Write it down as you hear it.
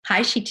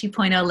Hi, She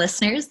 2.0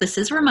 listeners. This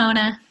is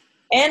Ramona.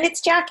 And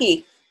it's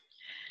Jackie.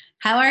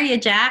 How are you,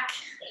 Jack?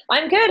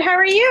 I'm good. How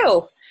are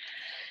you?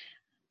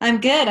 I'm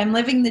good. I'm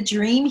living the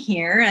dream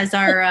here. As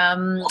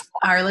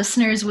our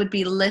listeners would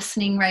be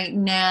listening right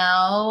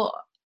now,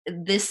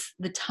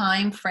 the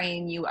time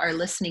frame you are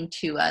listening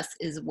to us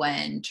is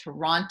when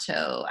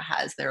Toronto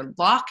has their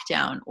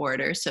lockdown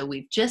order. So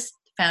we've just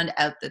found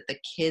out that the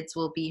kids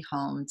will be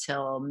home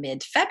till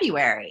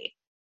mid-February.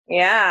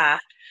 Yeah.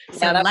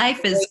 So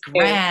life is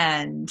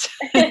grand.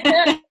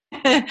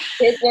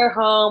 Kids are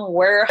home.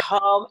 We're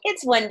home.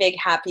 It's one big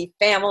happy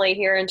family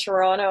here in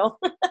Toronto.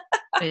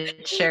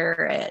 It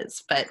sure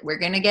is. But we're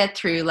going to get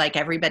through like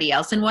everybody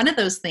else. And one of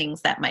those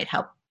things that might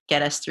help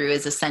get us through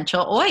is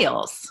essential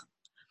oils.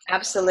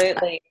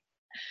 Absolutely.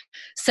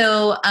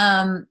 So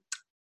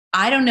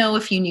I don't know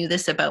if you knew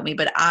this about me,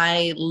 but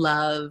I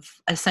love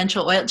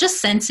essential oil, just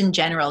scents in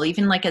general.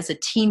 Even like as a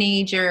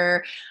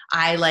teenager,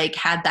 I like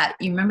had that,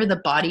 you remember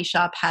the Body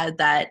Shop had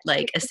that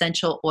like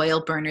essential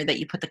oil burner that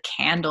you put the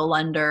candle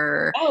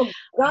under. Oh,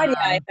 God, yeah,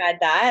 I've had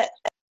that.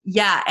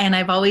 Yeah, and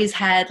I've always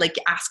had, like,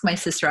 ask my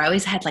sister, I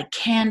always had like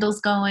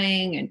candles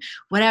going and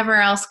whatever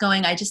else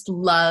going. I just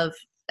love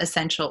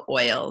essential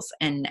oils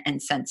and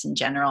scents in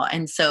general.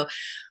 And so,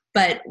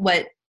 but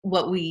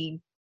what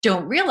we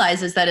don't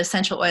realize is that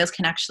essential oils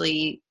can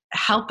actually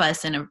help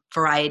us in a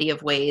variety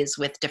of ways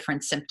with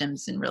different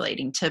symptoms in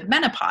relating to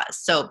menopause.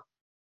 So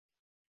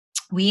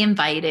we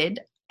invited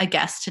a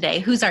guest today.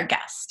 Who's our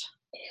guest?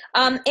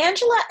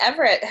 Angela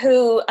Everett,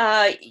 who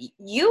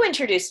you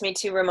introduced me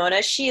to,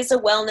 Ramona. She is a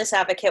wellness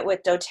advocate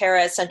with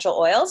doTERRA Essential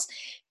Oils.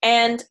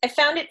 And I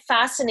found it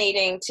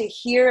fascinating to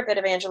hear a bit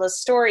of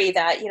Angela's story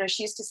that,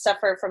 she used to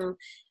suffer from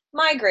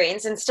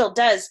migraines and still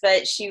does,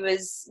 but she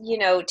was,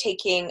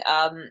 taking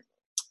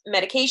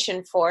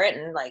medication for it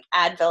and like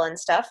Advil and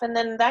stuff. And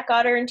then that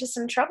got her into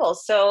some trouble.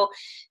 So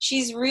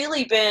she's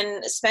really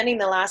been spending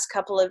the last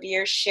couple of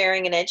years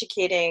sharing and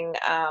educating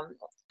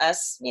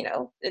us,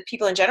 the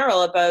people in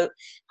general about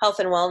health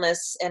and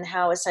wellness and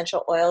how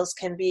essential oils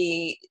can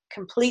be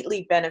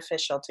completely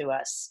beneficial to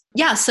us.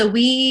 Yeah, so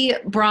we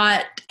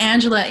brought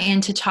Angela in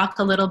to talk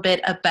a little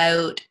bit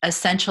about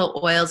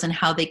essential oils and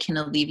how they can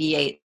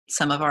alleviate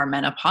some of our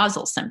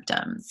menopausal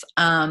symptoms.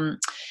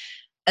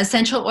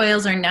 Essential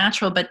oils are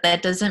natural, but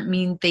that doesn't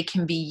mean they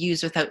can be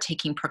used without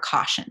taking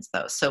precautions,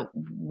 though. So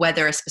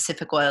whether a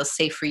specific oil is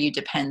safe for you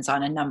depends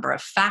on a number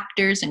of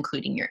factors,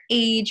 including your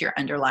age, your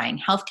underlying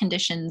health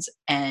conditions,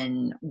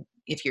 and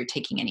if you're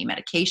taking any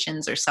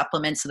medications or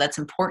supplements. So that's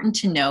important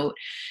to note.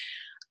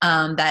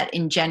 That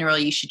in general,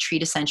 you should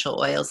treat essential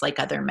oils like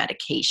other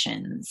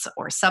medications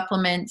or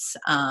supplements.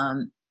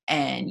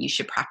 And you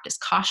should practice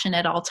caution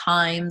at all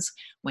times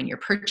when you're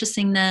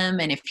purchasing them.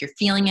 And if you're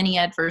feeling any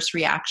adverse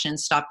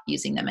reactions, stop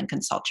using them and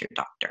consult your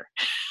doctor.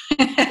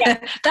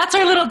 Yeah. That's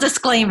our little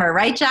disclaimer,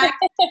 right, Jack?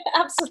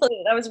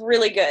 Absolutely. That was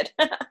really good.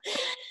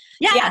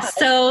 Yeah.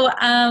 So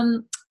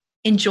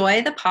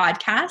enjoy the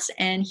podcast.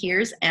 And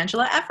here's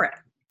Angela Everett.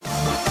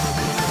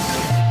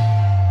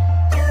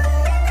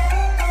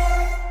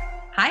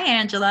 Hi,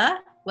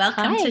 Angela.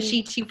 Welcome to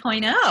She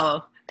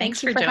 2.0.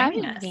 Thanks for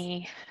joining us.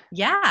 Me.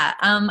 Yeah.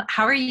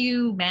 How are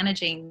you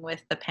managing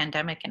with the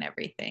pandemic and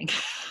everything?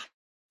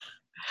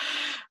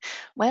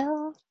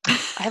 Well,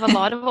 I have a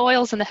lot of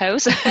oils in the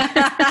house,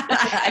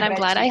 and I'm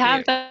glad I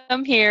have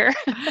them here.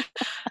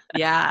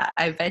 Yeah,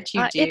 I bet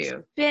you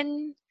do.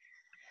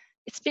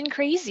 It's been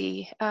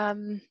crazy.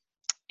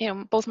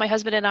 Both my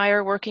husband and I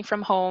are working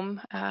from home.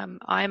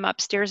 I'm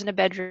upstairs in a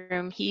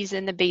bedroom. He's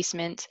in the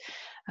basement.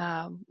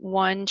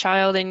 One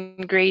child in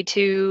grade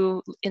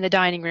 2 in the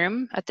dining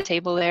room at the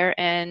table there,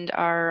 and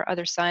our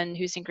other son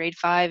who's in grade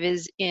 5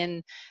 is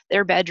in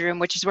their bedroom,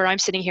 which is where I'm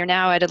sitting here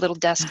now at a little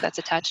desk that's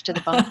attached to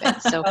the bunk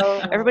bed. So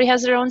everybody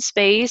has their own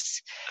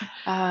space,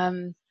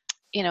 and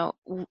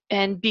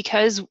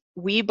because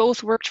we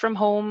both worked from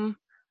home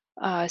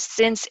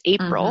since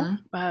April,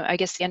 I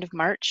guess the end of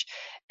March,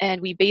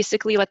 and we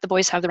basically let the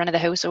boys have the run of the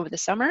house over the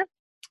summer.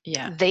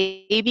 Yeah,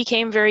 they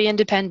became very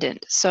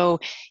independent. So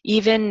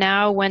even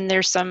now when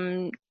there's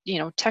some,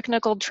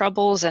 technical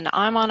troubles and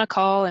I'm on a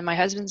call and my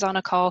husband's on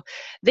a call,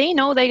 they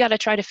know they got to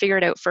try to figure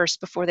it out first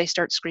before they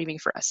start screaming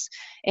for us.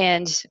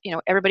 And,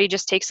 everybody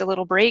just takes a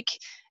little break.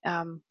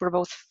 We're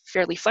both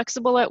fairly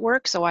flexible at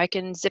work, so I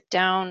can zip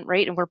down,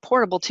 right? And we're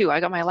portable too. I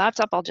got my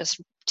laptop. I'll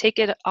just take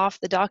it off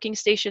the docking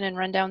station and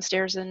run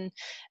downstairs and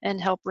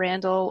help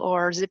Randall,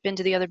 or zip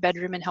into the other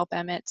bedroom and help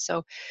Emmett.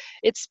 So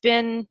it's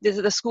been,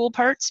 the school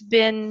part's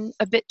been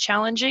a bit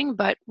challenging,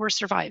 but we're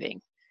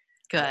surviving.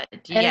 Good.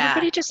 And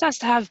everybody just has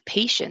to have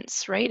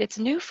patience, right? It's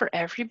new for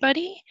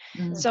everybody.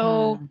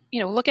 So,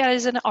 look at it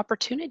as an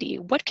opportunity.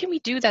 What can we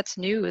do that's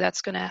new,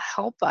 that's going to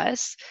help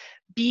us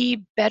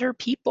be better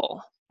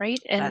people, right?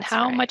 And That's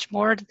how right. much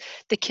more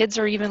the kids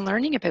are even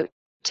learning about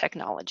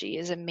technology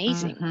is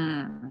amazing.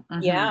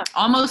 Yeah.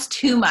 Almost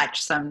too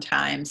much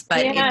sometimes,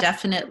 but it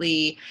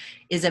definitely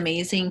is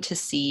amazing to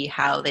see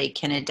how they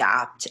can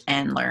adapt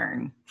and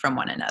learn from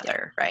one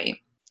another, right?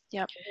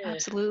 Yep,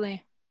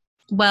 absolutely.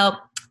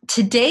 Well,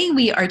 Today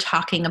we are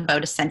talking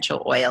about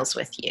essential oils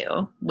with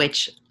you,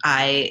 which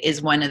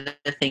is one of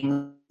the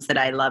things that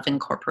I love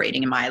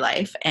incorporating in my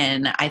life.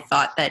 And I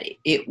thought that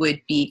it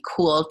would be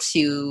cool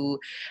to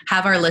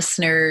have our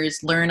listeners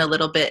learn a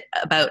little bit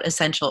about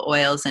essential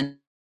oils and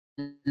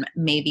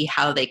maybe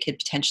how they could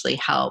potentially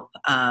help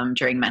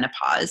during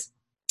menopause.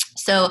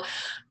 So,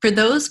 for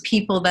those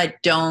people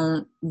that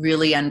don't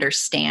really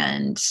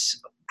understand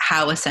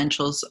how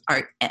essential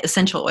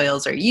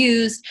oils are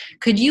used,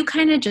 could you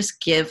kind of just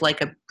give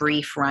like a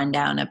brief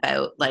rundown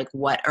about like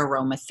what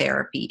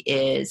aromatherapy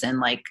is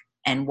and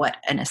what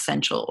an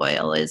essential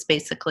oil is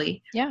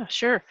basically? Yeah,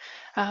 sure.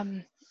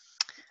 Um,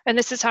 and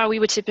this is how we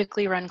would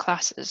typically run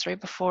classes, right?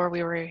 Before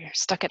we were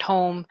stuck at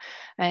home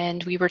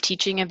and we were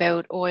teaching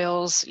about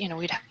oils,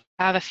 we'd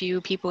have a few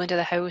people into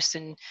the house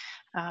and,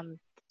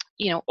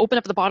 open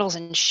up the bottles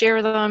and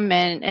share them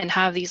and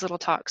have these little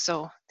talks.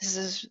 So this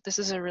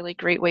is a really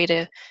great way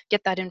to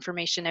get that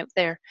information out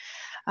there.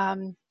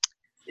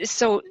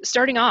 So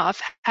starting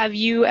off, have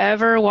you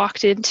ever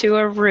walked into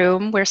a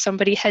room where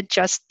somebody had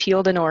just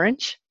peeled an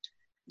orange?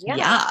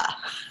 Yeah.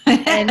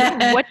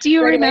 And what do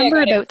you Right away, I remember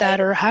got about that,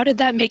 excited. or how did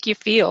that make you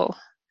feel?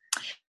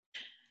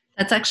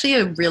 That's actually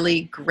a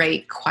really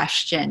great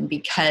question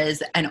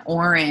because an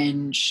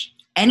orange,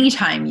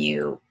 anytime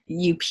you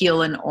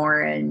peel an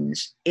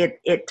orange,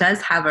 it does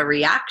have a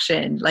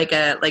reaction, like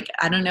I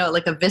don't know,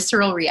 like a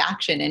visceral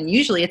reaction, and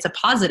usually it's a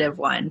positive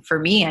one for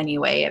me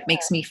anyway. It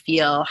makes me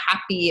feel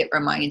happy. It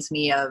reminds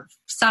me of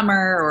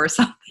summer or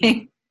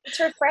something. It's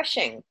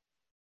refreshing.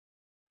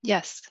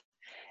 Yes.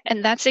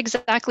 And that's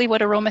exactly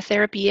what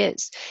aromatherapy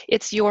is.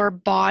 It's your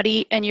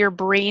body and your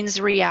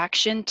brain's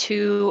reaction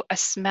to a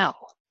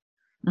smell,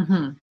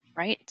 Mm-hmm.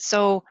 right?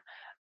 So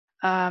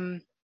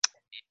um,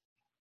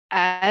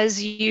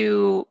 as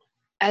you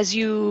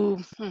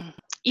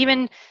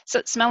even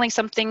smelling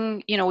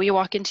something, you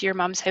walk into your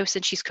mom's house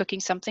and she's cooking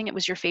something, it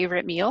was your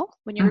favorite meal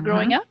when you were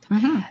growing Mm-hmm. up,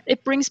 Mm-hmm.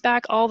 it brings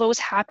back all those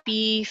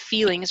happy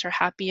feelings or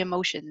happy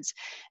emotions.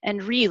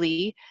 And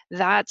really,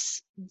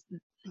 that's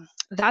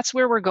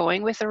where we're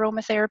going with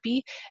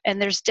aromatherapy.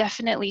 And there's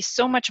definitely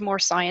so much more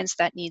science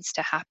that needs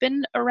to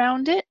happen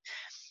around it.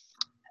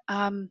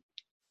 Um,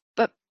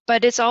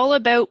 but it's all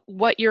about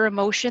what your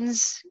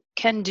emotions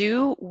can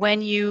do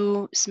when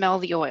you smell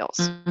the oils,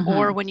 or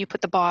Mm-hmm. when you put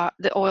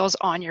the oils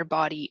on your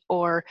body,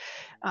 or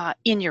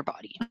in your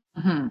body.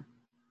 Mm-hmm.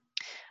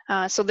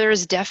 So there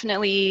is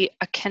definitely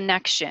a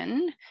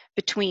connection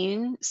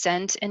between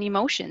scent and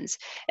emotions.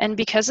 And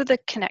because of the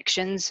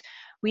connections,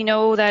 we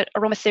know that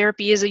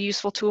aromatherapy is a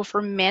useful tool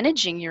for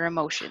managing your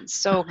emotions.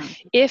 So Mm-hmm.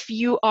 if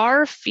you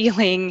are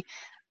feeling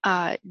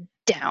uh,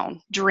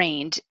 down,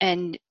 drained,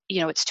 and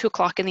it's 2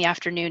 o'clock in the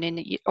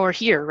afternoon, or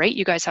here, right?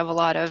 You guys have a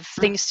lot of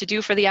things to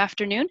do for the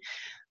afternoon.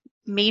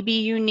 Maybe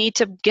you need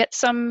to get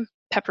some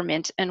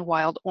peppermint and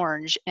wild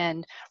orange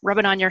and rub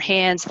it on your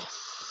hands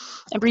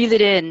and breathe it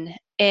in.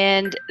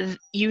 And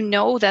you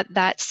know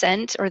that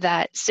scent or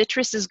that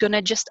citrus is going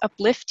to just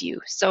uplift you.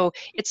 So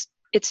it's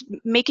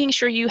making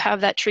sure you have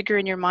that trigger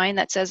in your mind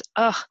that says,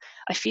 "Ugh,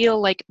 I feel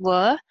like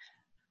blah.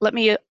 Let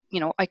me,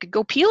 I could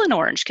go peel an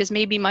orange because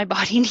maybe my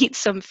body needs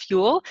some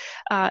fuel."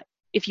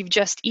 If you've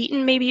just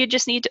eaten, maybe you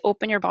just need to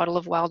open your bottle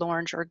of wild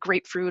orange or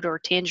grapefruit or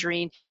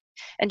tangerine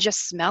and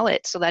just smell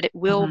it so that it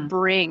will Mm-hmm.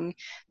 bring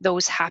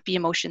those happy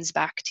emotions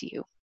back to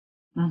you.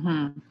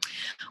 Mm-hmm.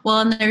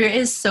 Well, and there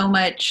is so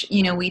much,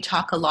 we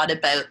talk a lot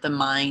about the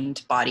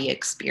mind body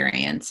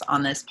experience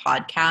on this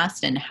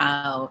podcast and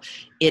how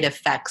it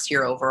affects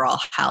your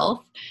overall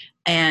health.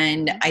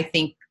 And I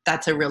think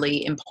that's a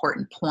really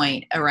important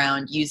point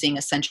around using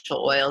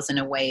essential oils in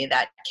a way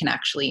that can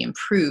actually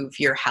improve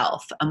your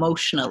health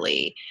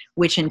emotionally,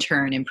 which in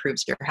turn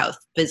improves your health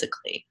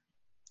physically.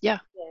 Yeah,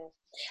 Yeah.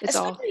 it's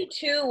all. Especially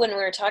too when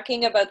we're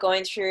talking about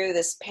going through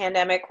this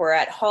pandemic, we're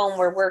at home,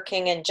 we're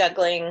working and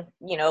juggling,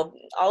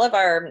 all of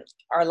our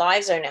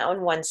lives are now in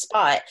one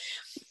spot.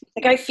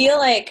 Like I feel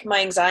like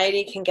my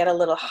anxiety can get a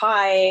little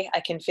high,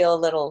 I can feel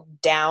a little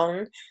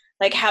down.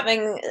 Like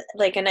having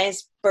like a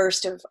nice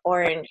burst of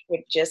orange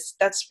would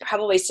that's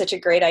probably such a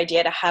great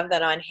idea to have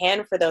that on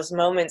hand for those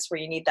moments where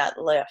you need that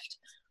lift.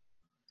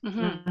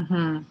 Mm-hmm.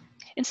 Mm-hmm.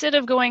 Instead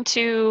of going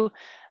to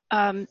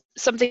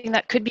something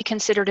that could be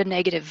considered a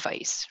negative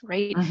vice,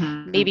 right?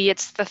 Mm-hmm. Maybe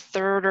it's the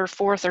third or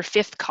fourth or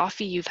fifth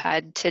coffee you've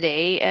had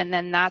today, and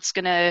then that's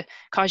going to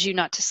cause you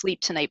not to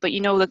sleep tonight. But you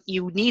know that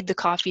you need the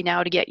coffee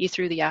now to get you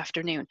through the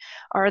afternoon.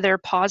 Are there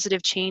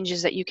positive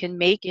changes that you can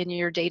make in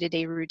your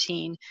day-to-day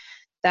routine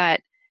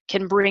that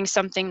can bring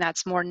something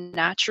that's more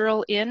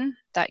natural in,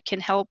 that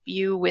can help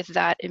you with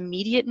that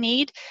immediate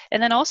need?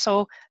 And then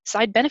also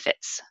side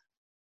benefits,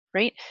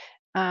 right?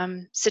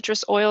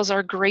 Citrus oils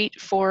are great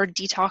for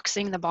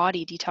detoxing the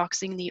body,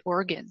 detoxing the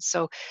organs.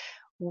 So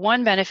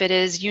one benefit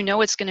is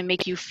it's going to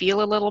make you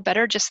feel a little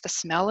better, just the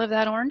smell of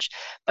that orange.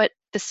 But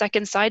the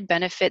second side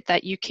benefit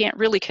that you can't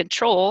really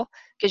control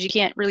because you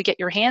can't really get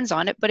your hands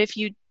on it, but if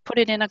you put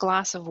it in a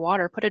glass of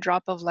water, put a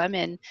drop of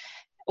lemon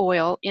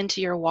oil into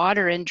your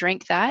water and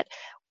drink that,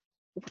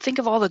 think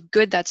of all the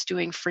good that's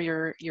doing for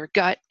your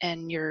gut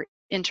and your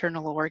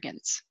internal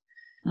organs.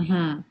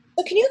 Mm-hmm.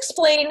 So can you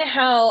explain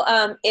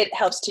how it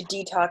helps to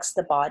detox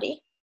the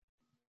body?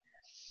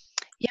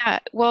 Yeah,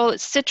 well,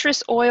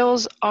 citrus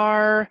oils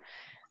are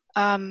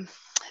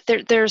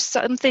there's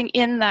something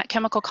in that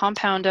chemical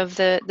compound of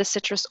the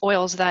citrus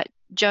oils that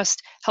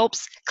just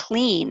helps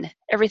clean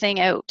everything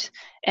out,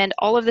 and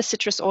all of the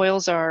citrus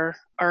oils are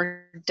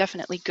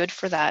definitely good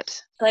for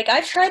that. Like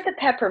I've tried the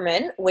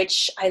peppermint,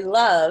 which I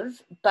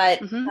love, but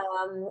Hmm.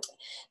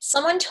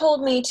 someone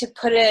told me to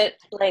put it,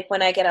 like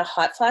when I get a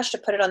hot flash, to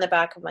put it on the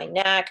back of my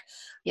neck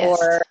Yes.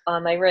 or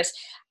on my wrist.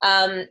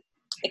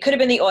 It could have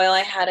been the oil I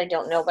had, I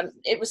don't know, but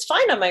it was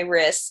fine on my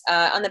wrist.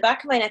 On the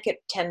back of my neck, it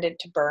tended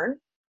to burn.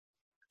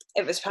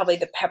 It was probably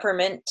the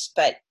peppermint,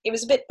 but it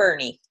was a bit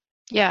burny.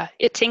 Yeah,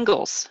 it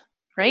tingles,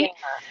 Yeah. right?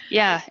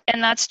 Yeah,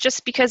 and that's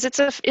just because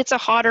it's a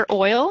hotter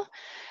oil.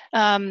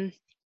 Um,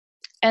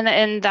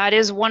 and that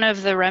is one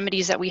of the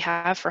remedies that we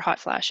have for hot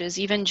flashes,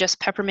 even just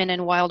peppermint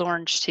and wild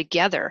orange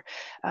together.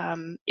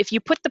 If you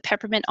put the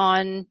peppermint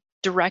on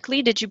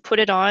directly, did you put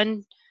it on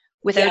Yeah,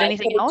 without I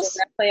anything put it else?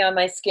 directly on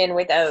my skin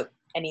without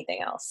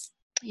anything else.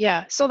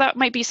 Yeah, so that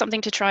might be something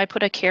to try.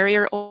 Put a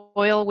carrier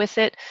oil with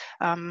it,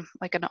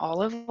 like an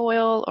olive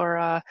oil or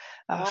a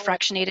Wow.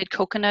 fractionated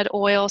coconut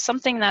oil,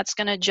 something that's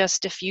going to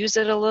just diffuse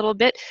it a little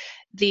bit.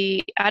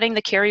 Adding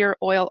the carrier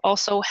oil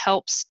also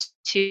helps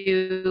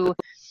to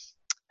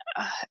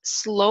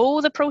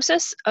slow the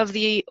process of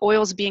the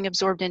oils being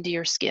absorbed into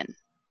your skin.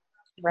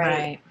 Right.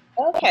 Right.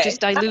 It Okay. just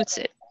dilutes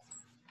it.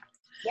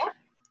 Yeah.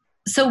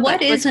 So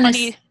But what's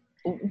funny,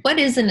 what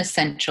is an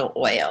essential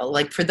oil?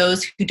 Like for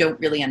those who don't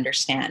really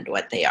understand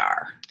what they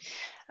are.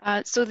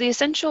 so the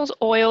essential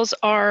oils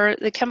are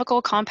the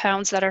chemical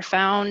compounds that are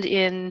found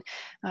in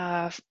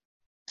uh,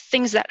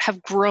 things that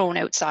have grown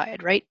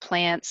outside, right?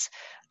 Plants,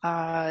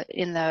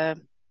 in the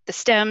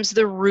stems,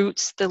 the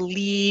roots, the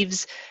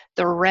leaves,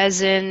 the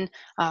resin,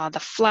 the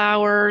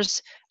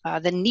flowers,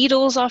 the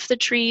needles off the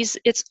trees.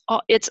 It's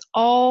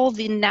all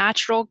the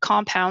natural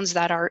compounds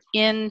that are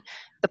in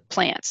the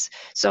plants.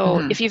 So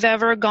Mm-hmm. if you've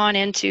ever gone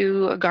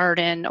into a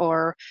garden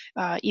or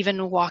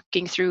even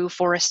walking through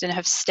forest and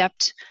have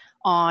stepped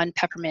on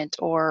peppermint,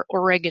 or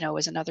oregano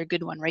is another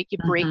good one, right? You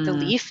break the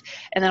Mm-hmm. leaf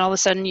and then all of a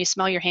sudden you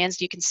smell your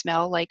hands, you can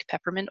smell like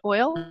peppermint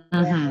oil.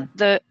 Mm-hmm.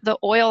 The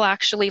oil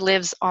actually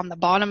lives on the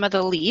bottom of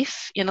the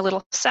leaf in a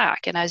little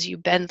sac, and as you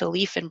bend the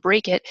leaf and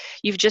break it,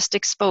 you've just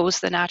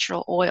exposed the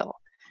natural oil.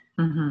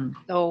 Mm-hmm.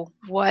 So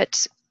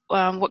what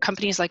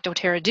companies like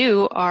doTERRA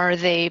do are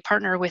they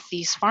partner with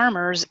these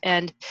farmers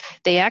and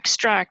they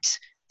extract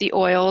the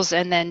oils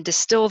and then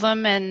distill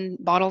them and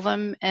bottle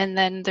them, and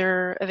then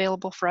they're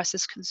available for us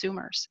as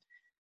consumers.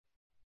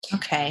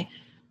 Okay.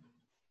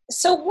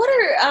 So what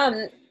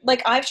are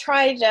like I've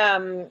tried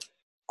an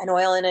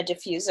oil in a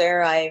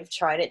diffuser. I've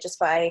tried it just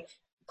by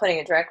putting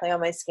it directly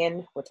on my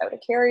skin without a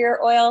carrier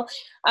oil.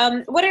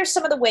 What are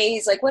some of the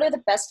ways, like what are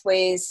the best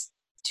ways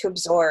to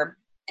absorb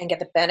and get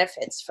the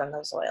benefits from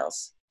those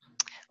oils?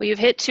 Well, you've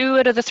hit 2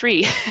 out of the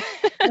 3.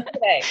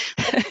 Okay.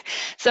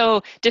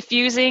 So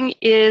diffusing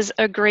is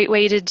a great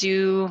way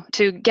to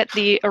get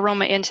the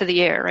aroma into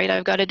the air, right?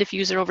 I've got a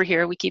diffuser over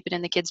here. We keep it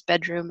in the kids'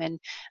 bedroom and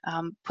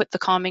put the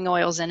calming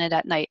oils in it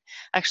at night.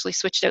 I actually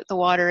switched out the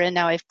water and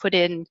now I've put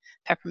in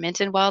peppermint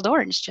and wild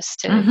orange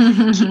just to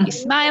keep me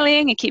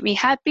smiling and keep me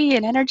happy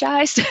and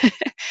energized.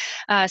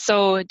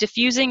 So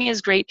diffusing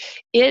is great.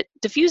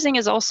 Diffusing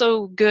is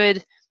also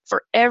good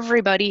for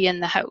everybody in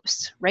the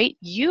house, right?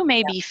 You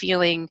may be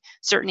feeling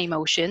certain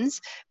emotions,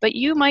 but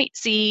you might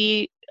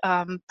see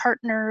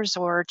partners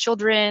or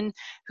children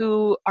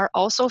who are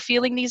also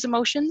feeling these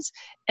emotions,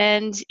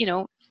 and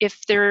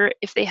if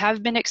they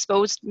have been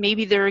exposed,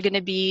 maybe they're going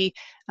to be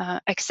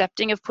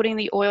accepting of putting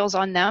the oils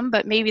on them,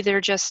 but maybe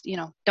they're just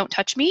don't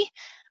touch me.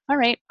 All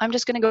right, I'm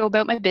just going to go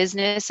about my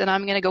business and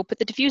I'm going to go put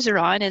the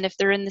diffuser on, and if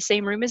they're in the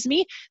same room as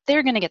me,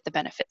 they're going to get the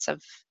benefits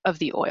of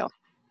the oil.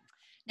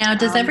 Now,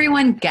 does um,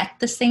 everyone get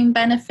the same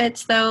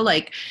benefits though?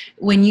 Like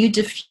when you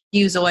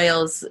diffuse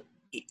oils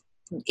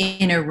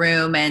in a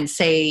room and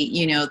say,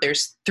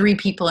 there's 3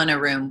 people in a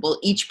room, will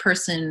each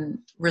person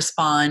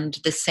respond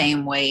the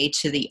same way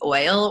to the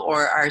oil,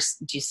 or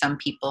do some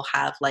people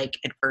have like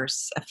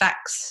adverse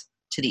effects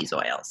to these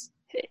oils?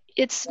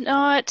 it's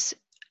not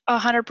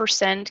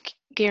 100%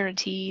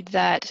 guaranteed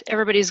that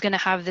everybody's going to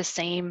have the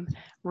same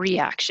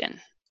reaction.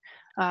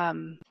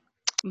 Um,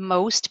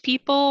 Most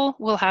people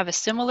will have a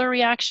similar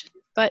reaction,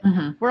 but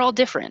Mm-hmm. we're all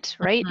different,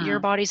 right? Your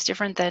Mm-hmm. body's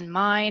different than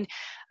mine.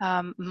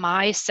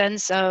 My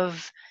sense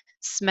of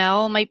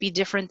smell might be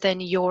different than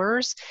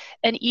yours.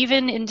 And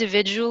even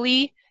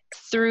individually,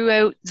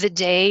 throughout the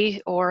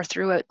day or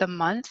throughout the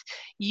month,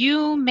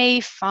 you may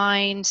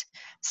find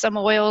some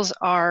oils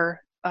are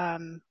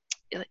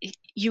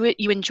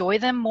you enjoy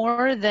them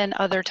more than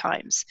other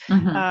times.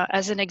 Mm-hmm.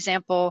 As an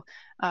example,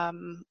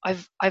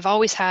 I've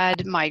always had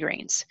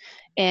migraines,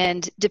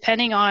 and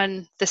depending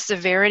on the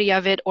severity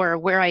of it or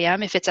where I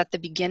am, if it's at the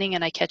beginning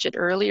and I catch it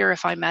early, or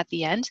if I'm at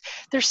the end,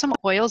 there's some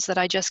oils that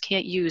I just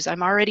can't use.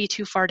 I'm already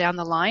too far down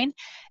the line,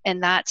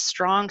 and that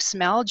strong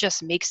smell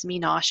just makes me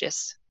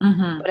nauseous.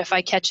 Mm-hmm. But if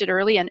I catch it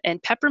early,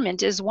 and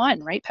peppermint is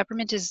one, right?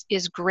 Peppermint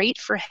is great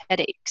for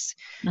headaches.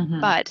 Mm-hmm.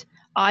 But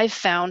I've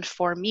found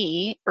for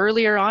me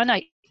earlier on,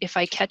 if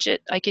I catch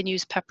it, I can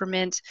use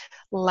peppermint,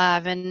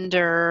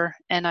 lavender,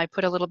 and I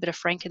put a little bit of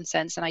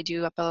frankincense, and I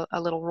do up a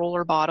little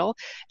roller bottle,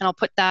 and I'll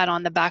put that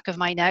on the back of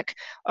my neck,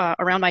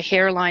 around my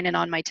hairline and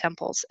on my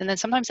temples. And then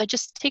sometimes I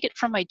just take it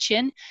from my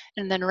chin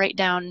and then right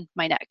down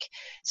my neck,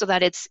 so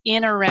that it's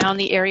in around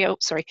the area,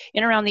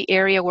 in around the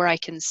area where I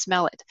can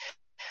smell it.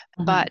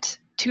 Mm-hmm. But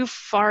too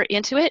far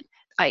into it,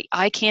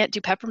 I can't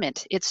do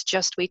peppermint. It's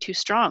just way too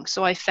strong.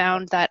 So I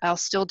found that I'll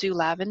still do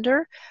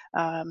lavender.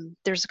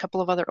 There's a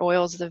couple of other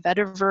oils, the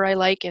vetiver I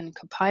like, and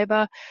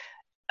copaiba.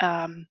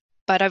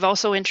 But I've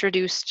also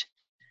introduced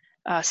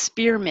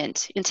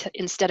spearmint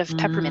instead of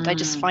peppermint. I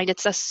just Mm-hmm. find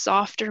it's a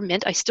softer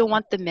mint. I still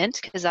want the mint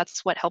because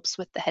that's what helps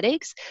with the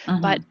headaches.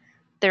 But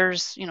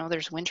Mm-hmm.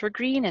 there's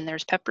wintergreen and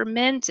there's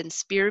peppermint and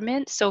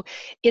spearmint. So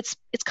it's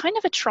kind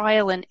of a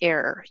trial and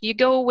error. You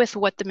go with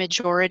what the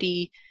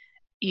majority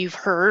you've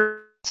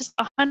heard. Just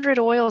 100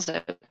 oils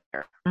out there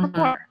or Mm-hmm.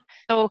 more.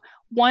 So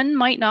one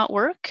might not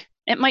work.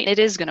 It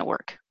is going to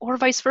work, or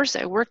vice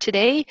versa. It worked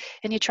today,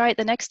 and you try it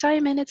the next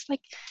time, and it's like,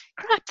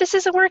 crap, this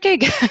isn't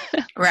working.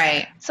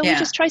 Right. So we Yeah.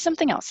 just try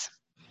something else.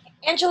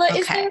 Angela,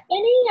 Okay.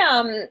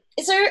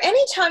 is there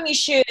any time you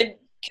should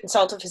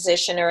consult a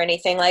physician or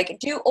anything? Like,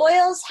 do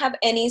oils have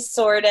any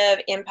sort of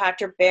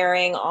impact or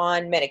bearing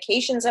on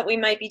medications that we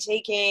might be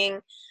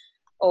taking,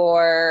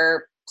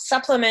 or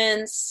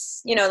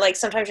supplements? You know, like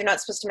sometimes you're not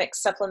supposed to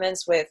mix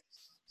supplements with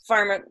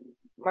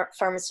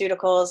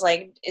pharmaceuticals.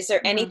 Like, is there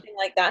Mhm. anything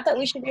like that that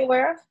we should be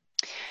aware of?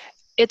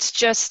 It's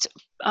just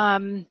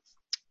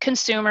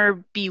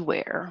consumer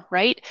beware,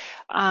 right?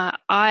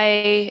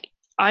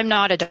 I'm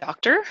not a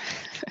doctor.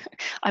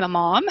 I'm a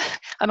mom.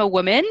 I'm a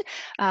woman.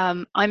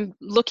 I'm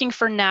looking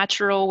for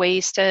natural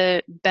ways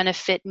to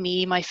benefit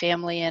me, my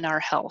family, and our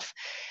health.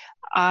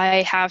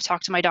 I have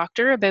talked to my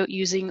doctor about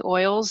using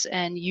oils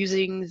and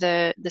using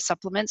the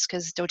supplements,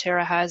 because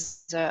doTERRA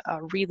has a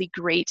really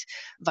great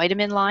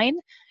vitamin line,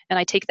 and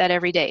I take that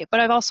every day.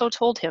 But I've also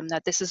told him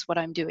that this is what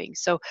I'm doing.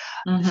 So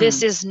Mm-hmm.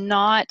 this is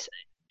not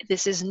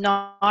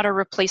a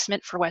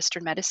replacement for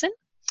Western medicine.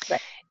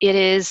 Right. It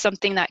is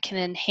something that can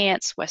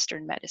enhance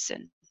Western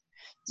medicine.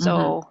 Mm-hmm.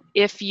 So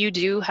if you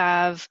do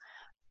have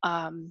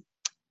um,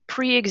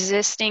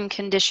 pre-existing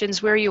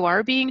conditions where you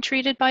are being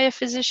treated by a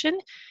physician,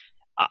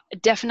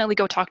 definitely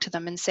go talk to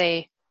them and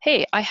say,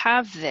 hey, I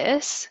have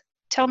this.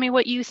 Tell me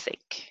what you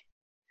think.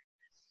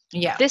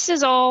 Yeah. This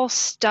is all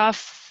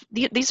stuff,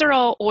 these are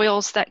all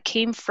oils that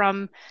came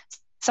from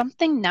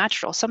something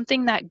natural,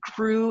 something that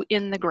grew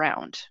in the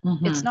ground.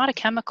 It's Mm-hmm. not a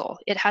chemical.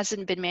 It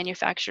hasn't been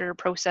manufactured or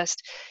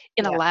processed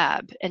in a Yeah.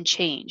 lab and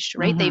changed,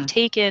 right? They've Mm-hmm.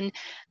 taken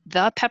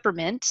the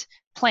peppermint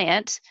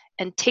plant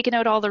and taken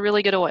out all the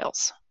really good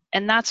oils.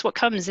 And that's what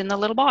comes in the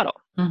little bottle.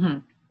 Mm-hmm.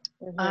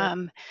 Mm-hmm.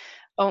 Um,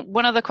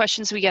 One of the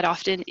questions we get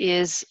often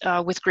is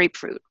with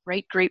grapefruit,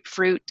 right?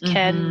 Grapefruit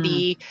can Mm-hmm.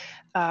 be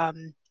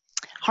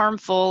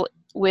harmful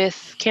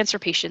with cancer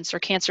patients or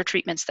cancer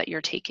treatments that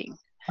you're taking.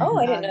 Oh,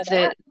 I didn't Uh, know the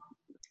that.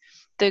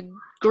 the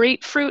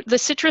grapefruit, the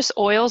citrus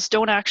oils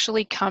don't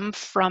actually come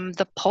from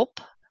the pulp,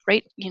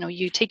 right?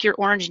 You take your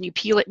orange and you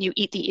peel it and you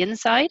eat the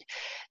inside.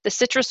 The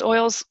citrus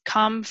oils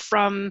come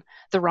from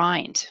the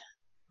rind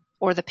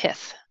or the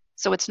pith.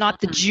 So it's not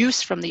the Mm-hmm.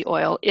 juice from the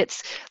oil.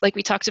 It's like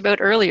we talked about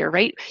earlier,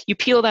 right? You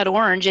peel that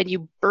orange and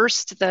you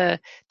burst the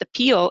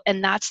peel,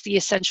 and that's the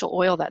essential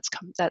oil that's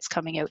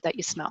coming out that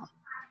you smell.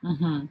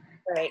 Mm-hmm.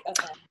 Right.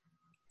 Okay.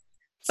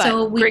 But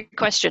So we great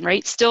question,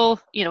 right? Still,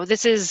 you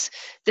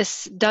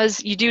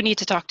do need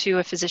to talk to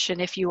a physician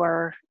if you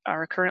are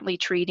currently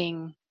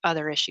treating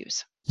other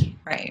issues.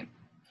 right.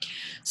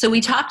 So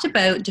we talked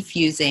about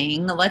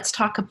diffusing. Let's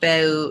talk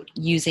about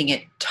using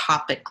it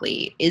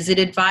topically. Is it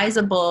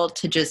advisable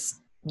to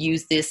just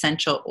use the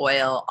essential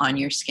oil on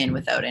your skin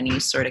without any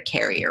sort of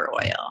carrier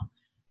oil?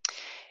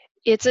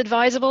 It's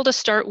advisable to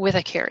start with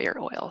a carrier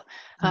oil.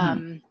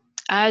 Mm-hmm.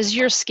 As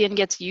your skin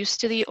gets used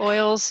to the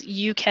oils,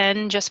 you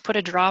can just put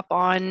a drop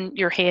on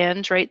your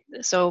hand, right?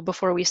 So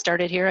before we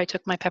started here, I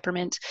took my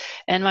peppermint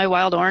and my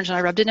wild orange and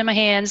I rubbed it in my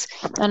hands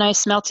and I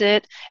smelt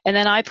it, and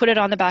then I put it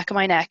on the back of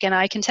my neck. And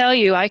I can tell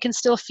you, I can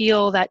still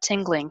feel that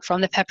tingling from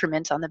the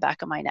peppermint on the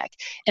back of my neck.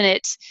 And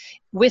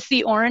with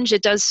the orange,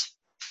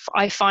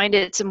 I find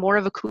it's more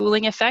of a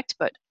cooling effect,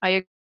 but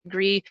I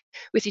agree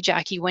with you,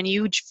 Jackie. When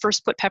you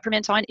first put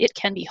peppermint on, it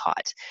can be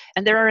hot.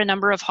 And there are a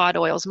number of hot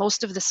oils.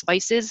 Most of the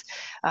spices,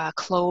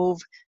 clove,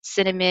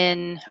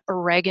 cinnamon,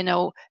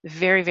 oregano,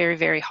 very, very,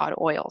 very hot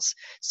oils.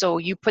 So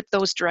you put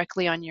those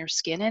directly on your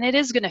skin and it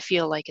is going to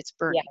feel like it's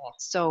Yeah. burning.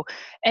 So,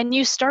 and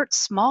you start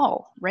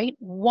small, right?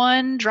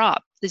 One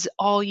drop is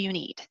all you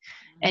need.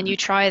 And you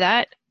try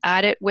that,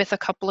 add it with a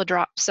couple of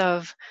drops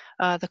of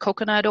the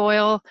coconut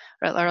oil,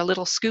 or a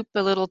little scoop,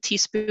 a little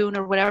teaspoon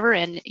or whatever,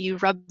 and you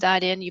rub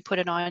that in, you put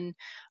it on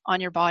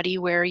your body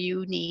where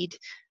you need,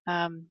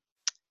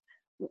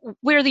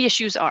 where the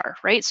issues are,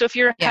 right? So if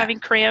you're having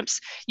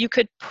cramps, you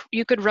could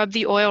rub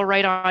the oil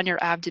right on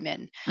your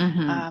abdomen.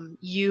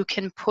 You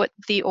can put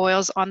the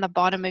oils on the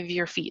bottom of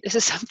your feet. This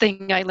is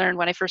something I learned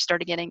when I first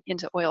started getting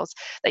into oils,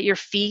 that your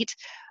feet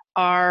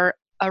are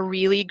a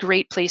really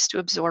great place to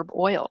absorb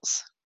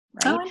oils,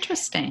 right? Oh,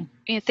 interesting.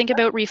 You think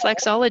about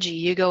reflexology.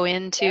 You go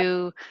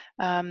into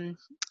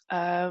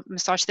a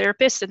massage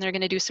therapist and they're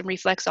going to do some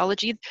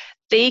reflexology.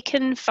 They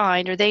can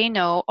find, or they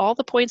know, all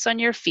the points on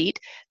your feet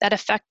that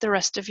affect the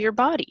rest of your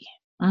body.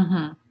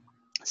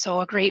 So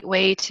a great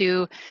way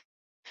to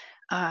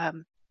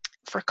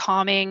for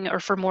calming or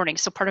for morning.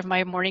 So part of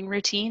my morning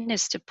routine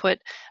is to put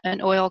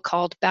an oil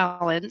called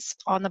Balance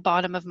on the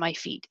bottom of my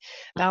feet.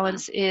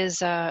 Balance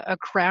is a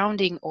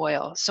grounding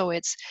oil. So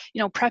it's,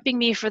 prepping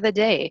me for the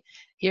day.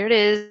 Here it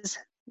is,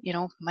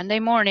 Monday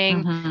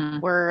morning,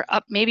 we're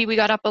up, maybe we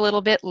got up a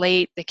little bit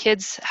late. The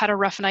kids had a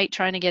rough night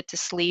trying to get to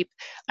sleep.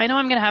 I know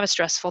I'm going to have a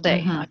stressful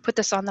day. I put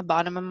this on the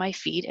bottom of my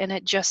feet and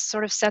it just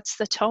sort of sets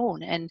the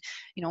tone and,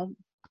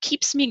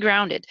 keeps me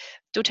grounded.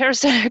 doTERRA's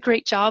done a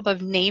great job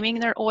of naming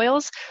their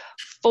oils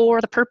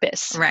for the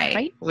purpose.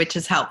 Right? Which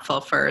is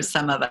helpful for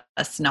some of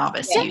us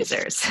novice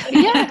users.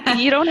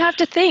 You don't have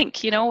to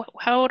think,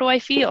 how do I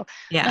feel?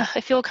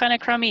 I feel kind of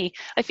crummy.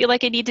 I feel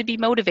like I need to be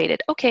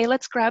motivated. Okay,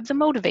 let's grab the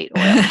Motivate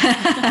oil.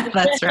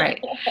 That's right.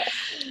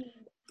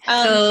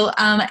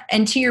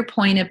 And to your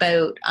point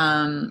about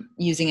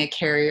using a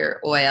carrier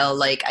oil,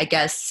 like, I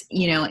guess,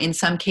 in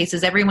some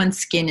cases, everyone's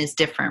skin is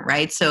different,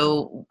 right?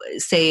 So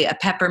say a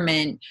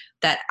peppermint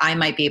that I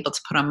might be able to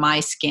put on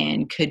my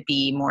skin could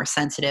be more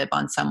sensitive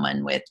on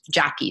someone with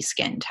Jackie's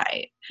skin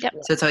type.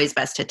 So it's always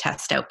best to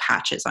test out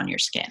patches on your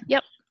skin.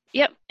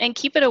 Yep. And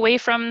keep it away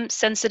from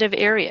sensitive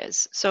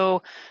areas.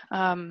 So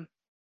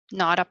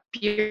not up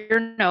your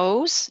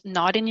nose,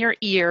 not in your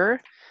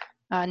ear,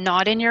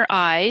 not in your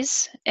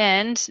eyes,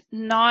 and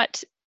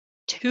not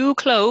too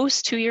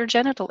close to your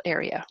genital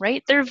area,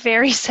 right? They're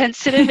very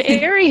sensitive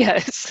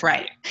areas.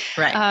 Right.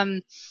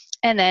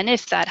 And then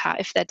if that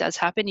does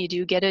happen, you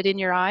do get it in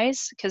your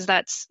eyes, because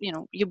that's,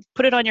 you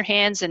put it on your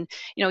hands, and,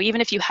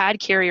 even if you had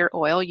carrier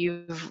oil,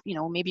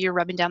 maybe you're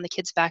rubbing down the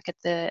kid's back at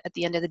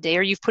the end of the day,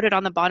 or you've put it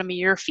on the bottom of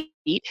your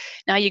feet.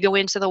 Now you go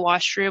into the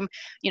washroom,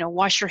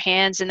 wash your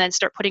hands and then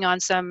start putting on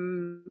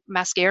some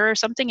mascara or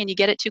something, and you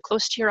get it too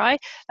close to your eye,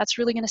 that's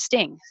really going to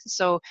sting.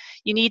 So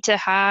you need to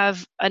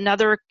have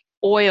another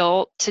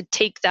oil to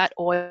take that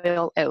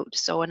oil out.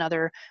 So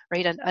another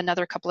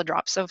couple of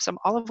drops of some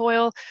olive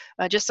oil,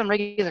 just some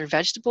regular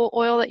vegetable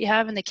oil that you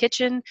have in the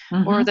kitchen,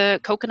 or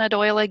the coconut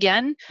oil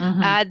again.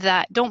 Add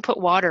that. Don't put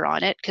water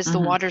on it, because the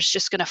water is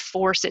just going to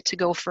force it to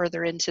go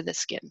further into the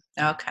skin.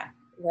 Okay.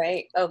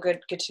 Right. Oh,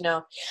 good to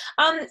know.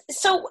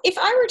 So if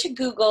I were to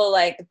Google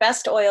like the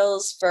best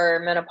oils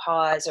for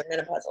menopause or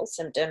menopausal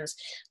symptoms,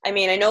 I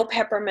mean, I know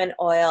peppermint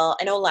oil,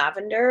 I know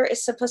lavender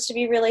is supposed to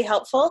be really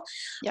helpful.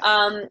 Yep.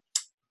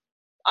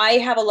 I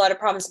have a lot of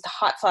problems with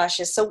hot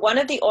flashes. So one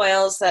of the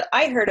oils that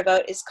I heard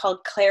about is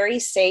called clary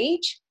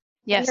sage.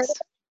 Yes.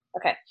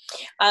 Okay.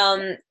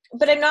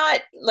 But I'm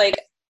not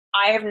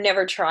I have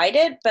never tried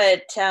it,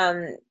 but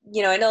I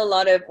know a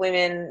lot of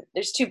women,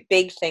 there's two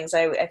big things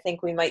I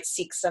think we might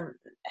seek some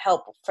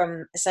help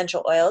from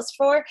essential oils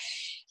for: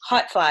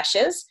 hot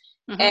flashes,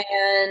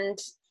 and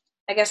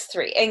I guess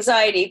 3,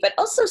 anxiety, but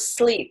also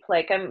sleep.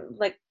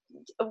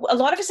 A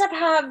lot of us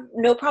have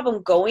no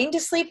problem going to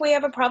sleep. We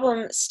have a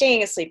problem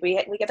staying asleep. We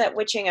get that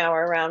witching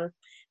hour around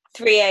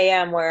 3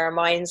 a.m. where our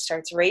mind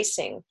starts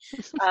racing.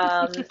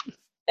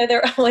 Are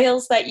there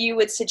oils that you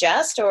would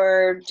suggest,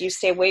 or do you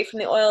stay away from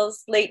the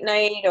oils late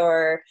night,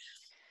 or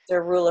is there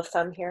a rule of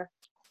thumb here?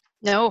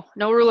 No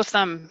rule of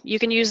thumb. You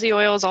can use the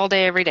oils all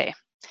day, every day.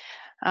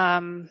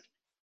 And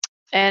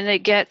it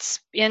gets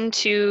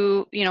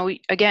into,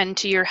 again,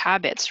 to your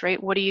habits,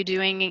 right? What are you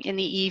doing in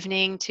the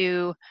evening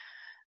to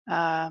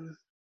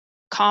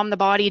calm the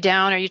body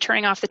down? Are you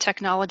turning off the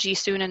technology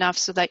soon enough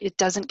so that it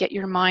doesn't get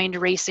your mind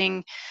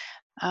racing?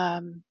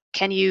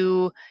 Can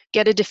you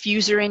get a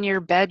diffuser in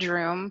your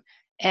bedroom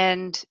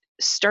and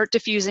start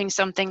diffusing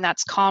something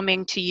that's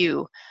calming to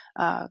you?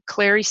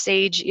 Clary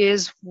sage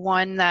is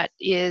one that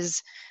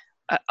is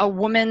a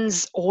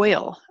woman's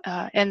oil,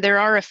 and there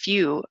are a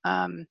few.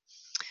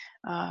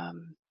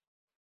 The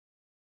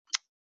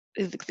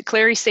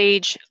clary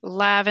sage,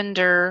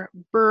 lavender,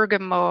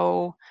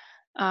 bergamot.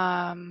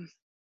 The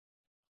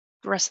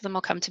rest of them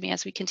will come to me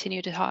as we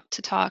continue to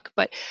talk.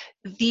 But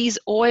these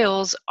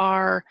oils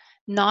are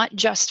not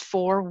just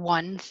for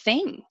one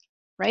thing,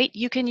 right?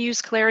 You can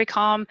use Clary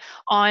Calm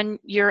on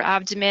your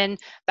abdomen,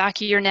 back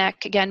of your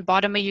neck, again,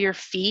 bottom of your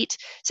feet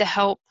to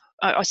help.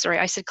 I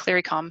said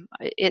Clary Calm.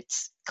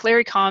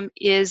 Clary Calm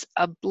is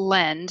a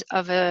blend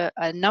of a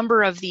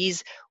number of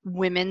these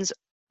women's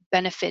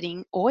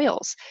benefiting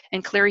oils,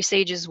 and Clary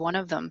Sage is one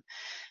of them.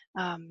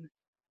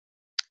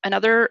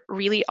 Another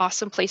really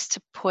awesome place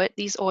to put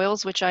these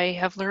oils, which I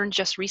have learned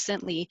just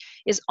recently,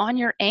 is on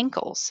your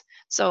ankles.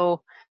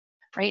 So,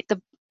 right,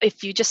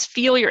 if you just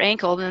feel your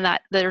ankle, then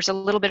that there's a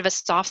little bit of a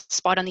soft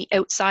spot on the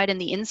outside and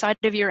the inside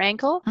of your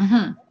ankle.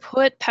 Mm-hmm.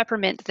 Put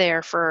peppermint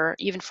there for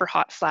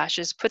hot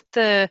flashes. Put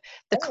the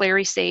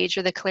clary sage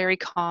or the clary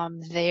calm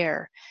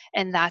there,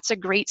 and that's a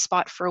great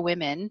spot for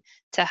women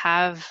to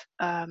have,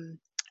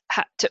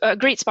 a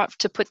great spot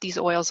to put these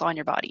oils on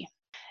your body.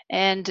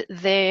 And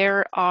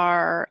there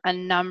are a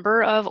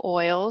number of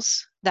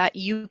oils that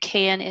you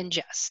can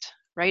ingest,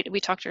 right? We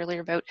talked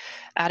earlier about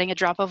adding a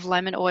drop of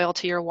lemon oil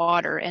to your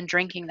water and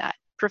drinking that.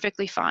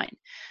 Perfectly fine.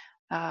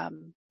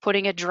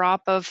 Putting a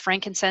drop of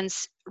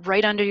frankincense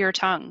right under your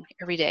tongue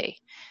every day.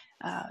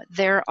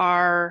 There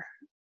are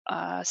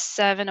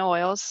 7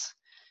 oils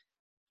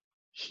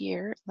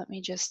here. Let me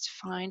just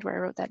find where I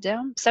wrote that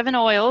down. 7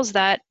 oils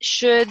that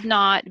should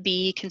not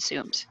be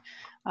consumed.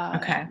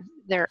 Okay.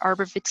 They're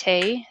arbor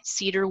vitae,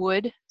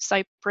 cedarwood,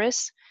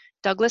 cypress,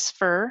 Douglas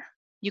fir,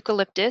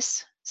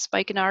 eucalyptus,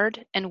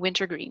 spikenard, and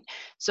wintergreen.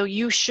 So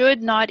you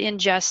should not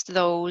ingest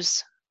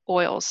those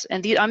oils.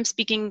 And I'm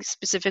speaking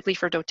specifically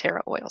for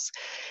doTERRA oils.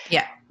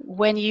 Yeah.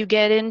 When you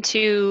get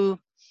into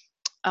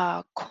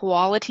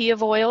quality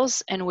of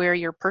oils and where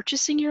you're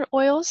purchasing your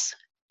oils,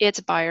 it's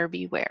buyer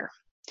beware.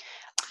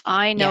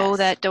 I know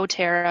that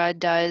doTERRA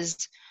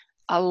does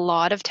a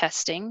lot of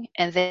testing,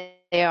 and they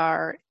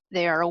are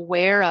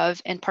aware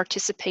of and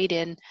participate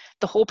in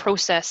the whole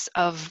process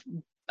of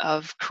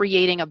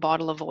creating a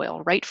bottle of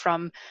oil, right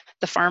from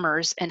the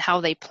farmers and how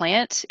they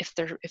plant, if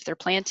they're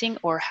planting,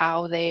 or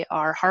how they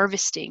are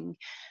harvesting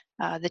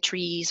the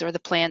trees or the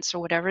plants or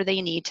whatever they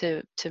need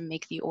to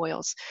make the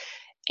oils.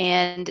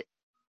 And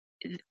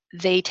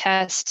they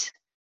test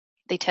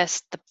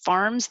the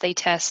farms, they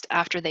test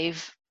after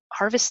they've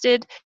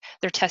harvested,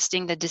 they're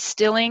testing the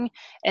distilling,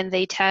 and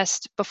they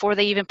test before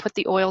they even put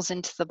the oils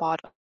into the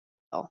bottle.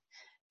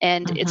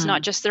 And Mm-hmm. it's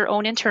not just their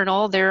own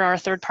internal, there are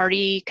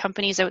third-party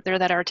companies out there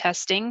that are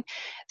testing.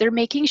 They're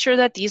making sure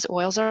that these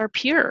oils are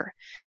pure.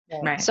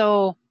 Right.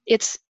 So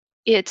it's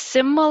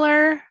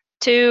similar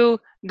to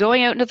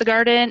going out into the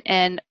garden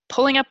and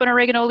pulling up an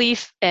oregano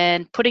leaf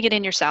and putting it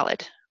in your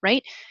salad,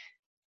 right?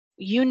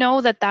 You know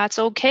that that's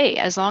okay.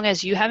 As long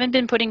as you haven't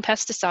been putting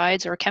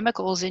pesticides or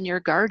chemicals in your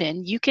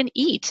garden, you can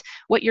eat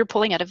what you're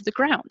pulling out of the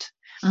ground.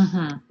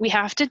 Mm-hmm. We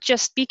have to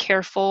just be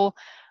careful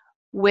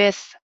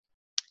with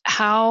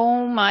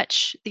how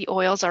much the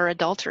oils are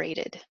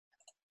adulterated.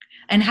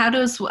 And how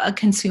does a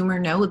consumer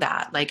know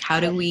that? Like, how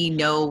do we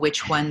know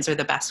which ones are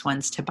the best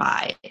ones to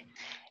buy?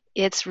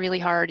 It's really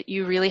hard.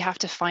 You really have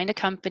to find a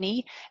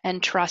company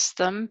and trust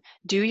them.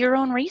 Do your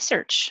own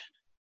research.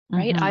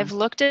 Right? Mm-hmm. I've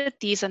looked at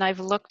these, and I've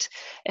looked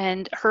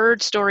and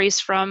heard stories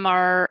from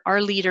our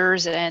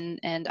leaders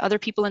and other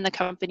people in the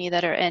company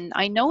that are, and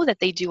I know that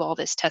they do all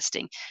this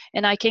testing.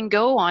 And I can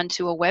go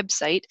onto a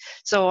website.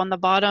 So on the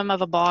bottom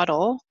of a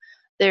bottle,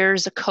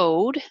 there's a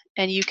code,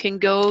 and you can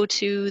go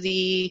to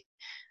the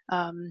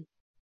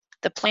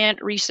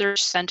Plant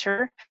Research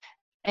Center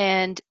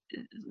and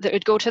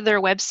go to their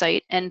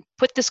website and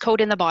put this code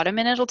in the bottom,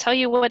 and it'll tell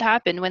you what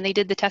happened when they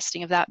did the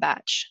testing of that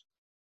batch.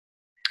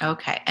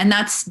 Okay. And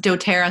that's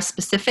doTERRA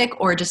specific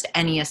or just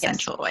any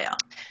essential oil?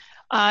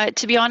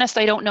 To be honest,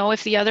 I don't know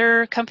if the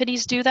other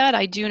companies do that.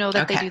 I do know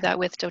that they Okay. do that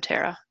with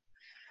doTERRA.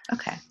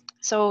 Okay.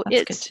 So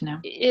That's good to know.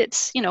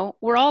 It's,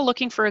 we're all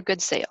looking for a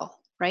good sale,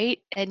 right?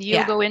 And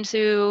you'll go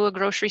into a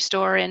grocery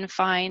store and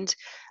find,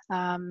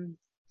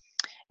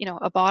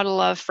 a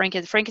bottle of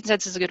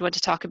frankincense is a good one to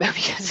talk about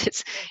because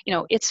it's,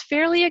 it's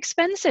fairly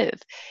expensive.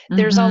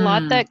 There's a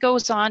lot that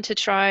goes on to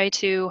try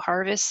to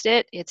harvest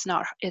it. It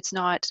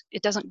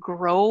doesn't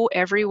grow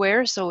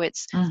everywhere, so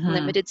it's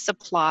limited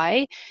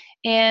supply.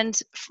 And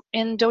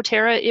in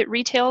doTERRA, it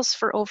retails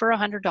for over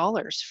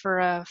 $100 for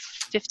a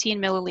 15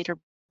 milliliter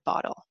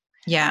bottle.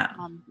 Yeah.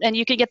 And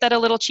you can get that a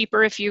little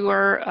cheaper if you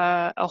are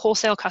a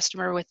wholesale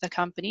customer with the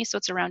company, so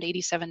it's around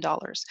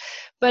 $87.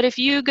 But if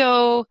you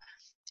go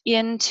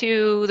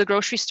into the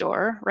grocery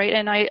store, right?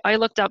 And I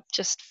looked up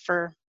just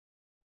for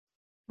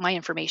my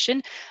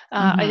information,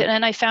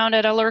 and I found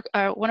at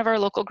one of our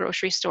local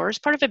grocery stores,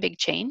 part of a big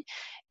chain,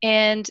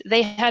 and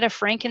they had a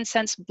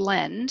frankincense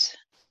blend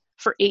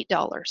for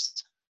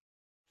 $8.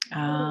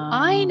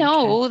 I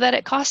know that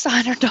it costs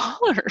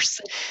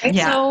 $100.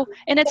 Yeah. So,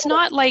 and it's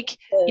not like,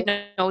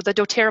 the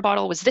doTERRA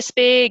bottle was this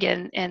big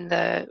and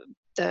the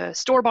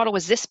store bottle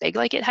was this big.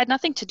 Like, it had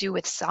nothing to do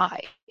with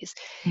size.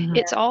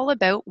 It's all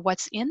about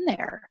what's in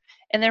there.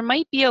 And there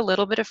might be a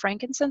little bit of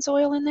frankincense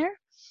oil in there,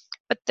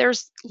 but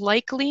there's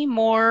likely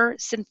more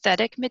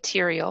synthetic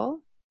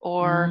material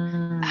or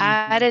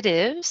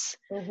additives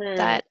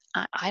that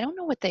I don't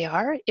know what they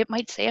are. It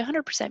might say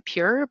 100%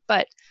 pure,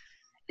 but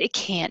it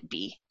can't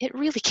be. It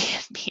really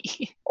can't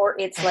be. Or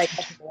it's like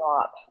a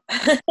drop.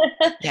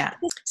 Yeah.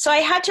 So I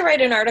had to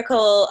write an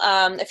article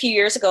a few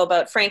years ago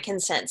about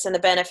frankincense and the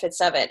benefits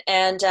of it.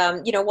 And,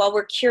 while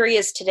we're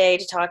curious today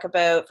to talk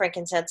about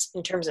frankincense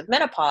in terms of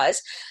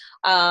menopause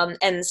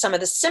and some of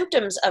the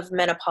symptoms of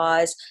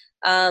menopause,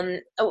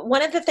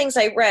 One of the things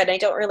I read, I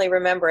don't really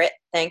remember it,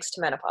 thanks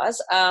to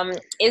menopause,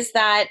 is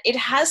that it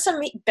has some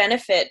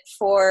benefit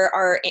for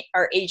our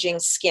aging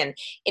skin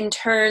in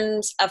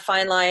terms of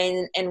fine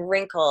line and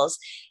wrinkles.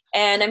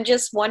 And I'm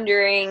just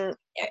wondering,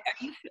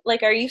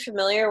 are you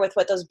familiar with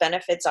what those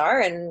benefits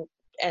are, and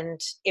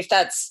if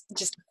that's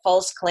just a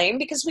false claim?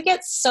 Because we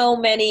get so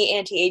many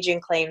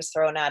anti-aging claims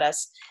thrown at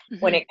us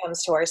when it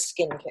comes to our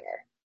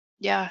skincare.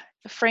 Yeah,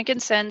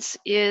 frankincense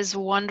is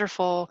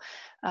wonderful.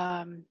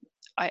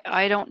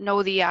 I don't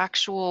know the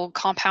actual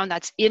compound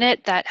that's in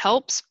it that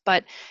helps,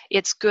 but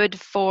it's good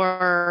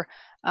for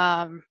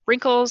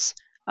wrinkles,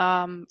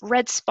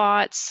 red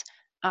spots,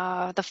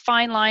 the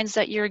fine lines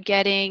that you're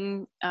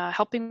getting,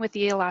 helping with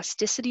the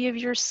elasticity of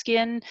your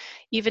skin,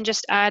 even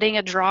just adding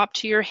a drop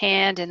to your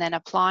hand and then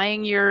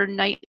applying your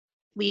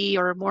nightly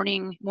or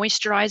morning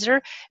moisturizer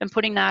and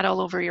putting that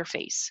all over your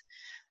face.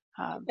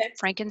 Okay.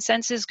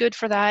 Frankincense is good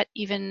for that,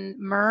 even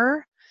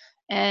myrrh.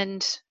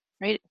 And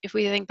right, if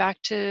we think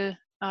back to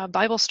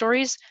Bible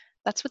stories,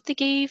 that's what they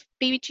gave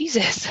baby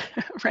Jesus,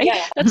 right?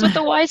 Yeah. That's what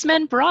the wise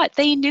men brought.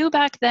 They knew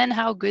back then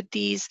how good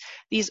these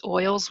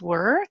oils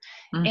were,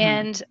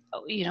 and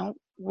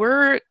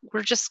we're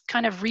just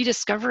kind of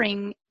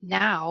rediscovering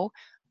now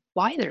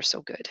why they're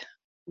so good.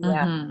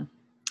 Yeah.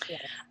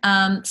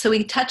 So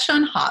we touched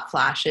on hot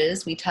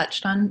flashes. We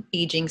touched on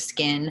aging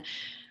skin.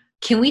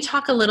 Can we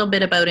talk a little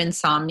bit about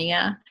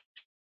insomnia?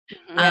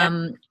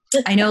 Yeah.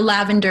 I know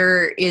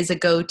lavender is a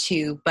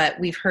go-to, but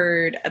we've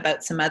heard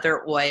about some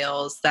other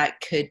oils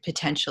that could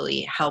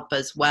potentially help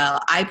as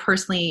well. I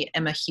personally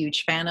am a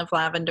huge fan of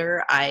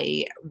lavender.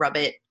 I rub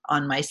it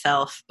on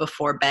myself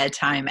before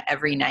bedtime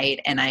every night,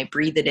 and I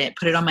breathe it in,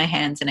 put it on my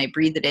hands, and I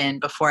breathe it in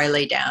before I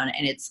lay down.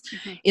 And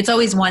it's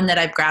always one that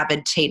I've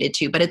gravitated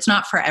to, but it's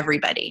not for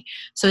everybody.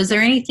 So is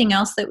there anything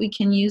else that we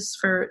can use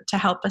to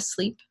help us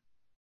sleep?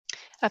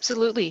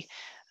 Absolutely.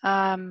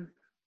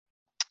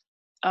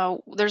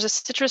 There's a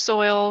citrus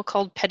oil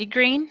called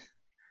petitgrain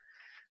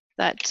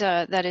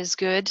that is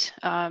good.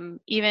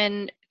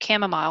 Even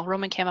chamomile,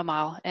 Roman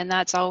chamomile, and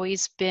that's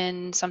always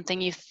been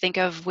something you think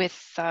of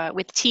with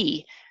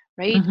tea,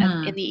 right?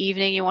 In the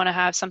evening, you want to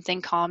have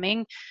something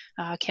calming.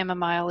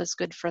 Chamomile is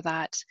good for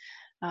that.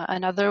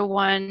 Another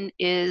one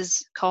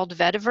is called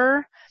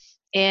vetiver,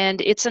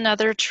 and it's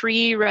another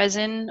tree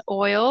resin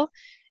oil.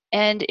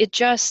 And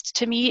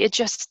to me, it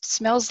just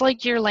smells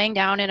like you're laying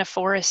down in a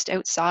forest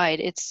outside.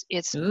 It's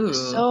Ooh.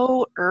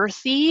 so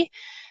earthy,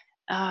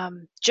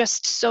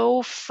 just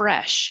so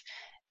fresh.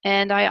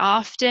 And I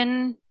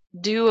often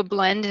do a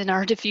blend in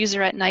our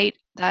diffuser at night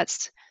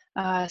that's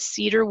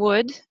cedar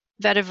wood,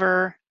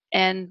 vetiver,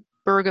 and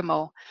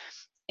bergamot.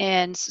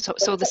 And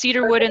so the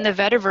cedar wood and the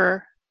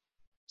vetiver,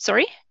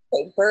 sorry?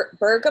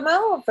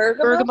 Bergamo?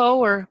 Bergamot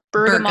or bergamot.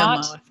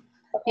 Bergamot.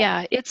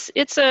 Yeah, it's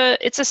a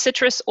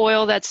citrus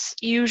oil that's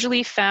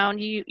usually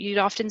found. You'd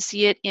often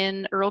see it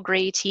in Earl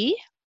Grey tea.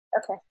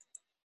 Okay.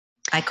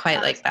 I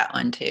quite like that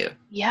one too.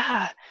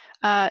 Yeah.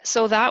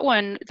 So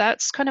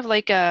that's kind of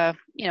like a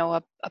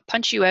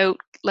punch you out,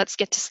 let's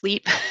get to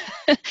sleep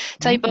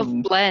type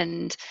of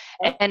blend,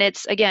 and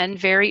it's again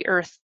very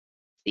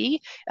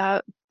earthy.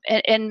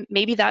 And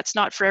maybe that's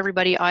not for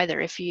everybody either.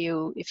 If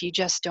you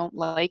just don't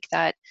like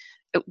that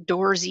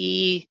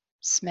outdoorsy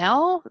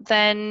smell,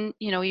 then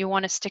you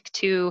want to stick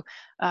to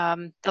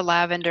the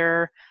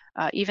lavender,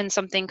 even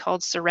something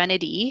called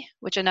Serenity,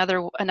 which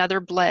another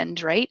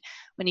blend, right?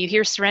 When you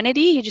hear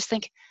Serenity, you just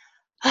think,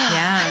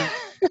 yeah.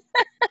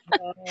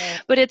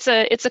 But it's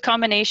a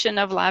combination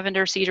of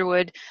lavender,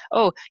 cedarwood,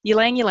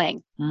 ylang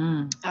ylang,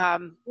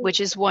 which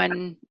is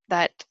one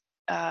that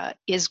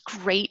is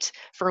great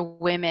for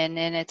women,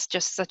 and it's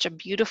just such a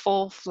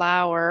beautiful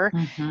flower,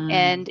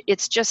 and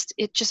it just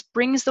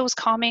brings those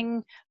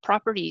calming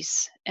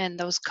properties and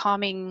those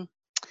calming,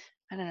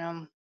 I don't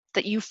know,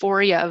 that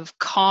euphoria of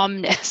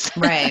calmness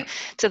right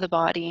to the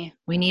body.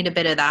 We need a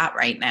bit of that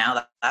right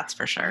now, that's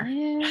for sure.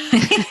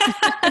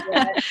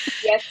 Yeah.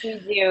 Yes, we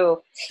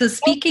do. So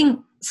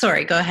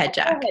sorry, go ahead,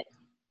 Jack. Go ahead.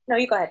 No,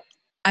 you go ahead.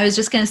 I was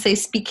just going to say,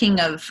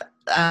 speaking of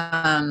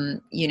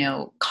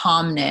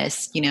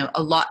calmness,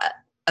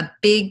 a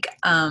big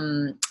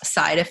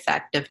side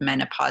effect of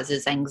menopause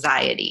is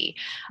anxiety.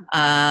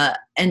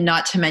 And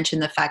not to mention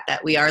the fact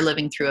that we are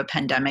living through a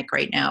pandemic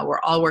right now.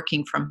 We're all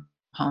working from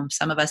home.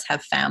 Some of us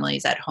have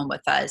families at home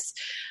with us.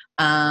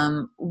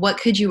 What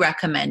could you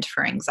recommend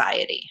for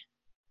anxiety?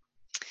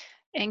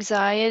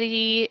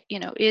 Anxiety,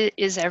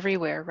 is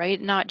everywhere, right?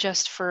 Not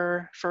just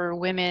for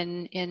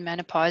women in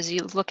menopause.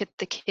 You look at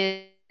the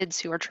kids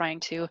who are trying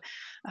to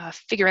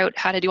figure out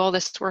how to do all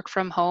this work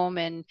from home,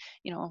 and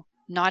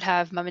not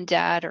have mom and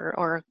dad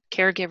or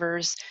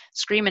caregivers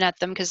screaming at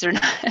them because they're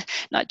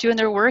not doing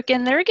their work,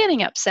 and they're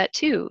getting upset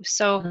too.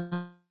 So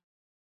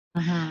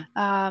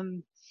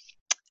some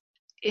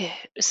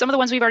of the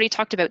ones we've already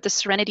talked about, the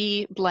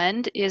Serenity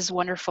blend is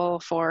wonderful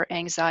for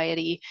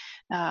anxiety,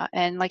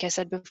 and like I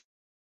said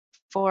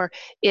before,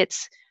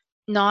 it's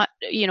not,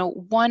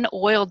 one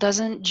oil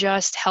doesn't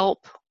just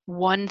help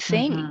one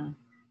thing.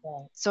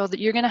 Right. So that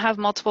you're going to have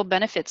multiple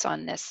benefits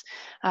on this.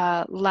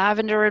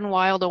 Lavender and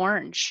wild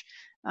orange.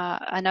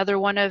 Another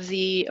one of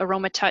the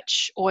Aroma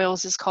Touch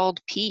oils is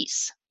called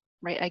peace,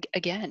 right?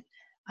 Again,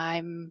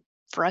 I'm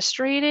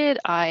frustrated.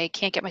 I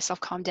can't get myself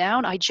calmed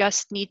down. I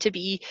just need to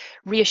be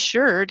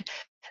reassured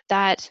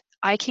that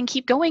I can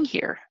keep going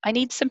here. I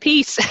need some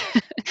peace.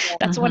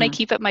 That's what I Mm-hmm.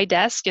 keep at my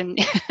desk, and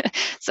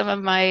some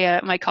of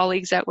my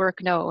colleagues at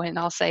work know. And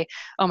I'll say,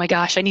 "Oh my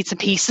gosh, I need some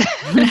peace.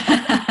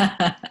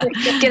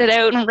 Get it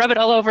out and rub it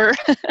all over."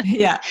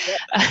 Yeah.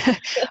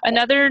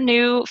 Another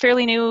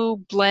fairly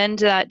new blend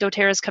that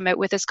doTERRA's come out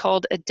with is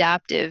called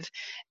Adaptive,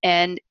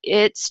 and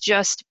it's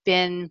just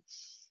been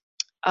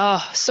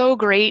so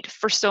great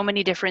for so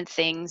many different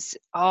things,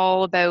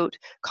 all about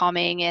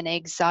calming and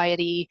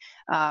anxiety,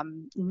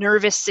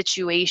 nervous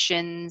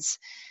situations.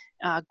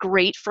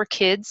 Great for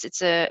kids.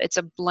 It's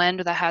a blend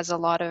that has a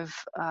lot of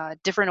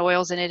different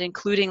oils in it,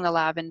 including the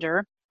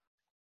lavender,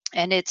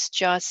 and it's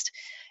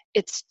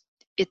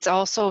it's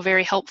also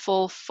very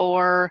helpful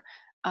for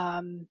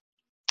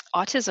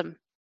autism.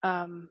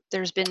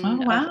 There's Oh,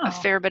 been a wow.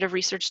 fair bit of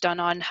research done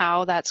on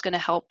how that's going to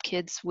help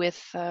kids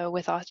with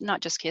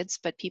not just kids,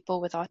 but people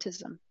with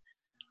autism.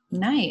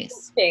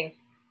 Nice. Interesting.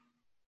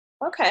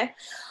 Okay.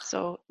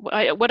 So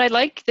what I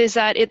like is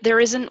that there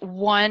isn't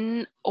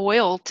one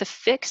oil to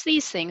fix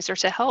these things or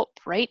to help,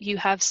 right? You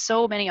have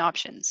so many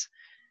options.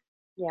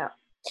 Yeah.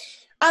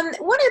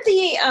 One of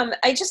the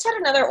I just had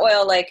another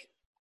oil like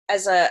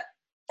as an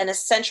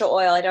essential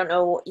oil. I don't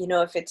know,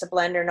 if it's a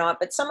blend or not,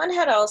 but someone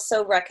had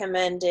also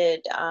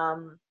recommended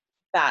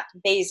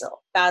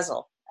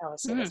basil. I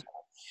always say this.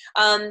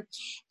 Mm.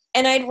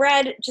 And I'd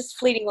read just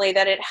fleetingly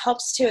that it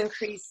helps to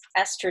increase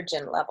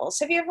estrogen levels.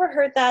 Have you ever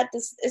heard that?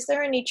 Is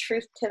there any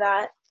truth to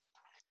that?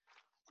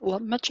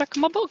 Let me check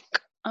my book.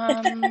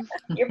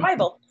 Your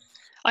Bible.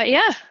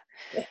 Yeah.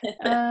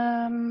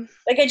 Um,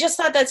 Like I just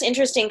thought that's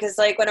interesting because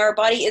like when our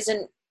body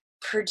isn't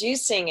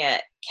producing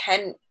it,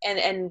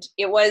 and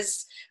it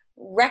was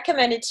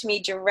recommended to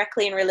me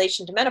directly in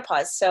relation to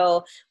menopause.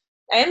 So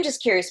I am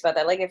just curious about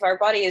that. Like if our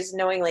body is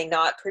knowingly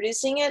not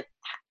producing it,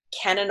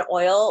 can an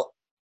oil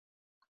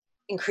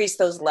increase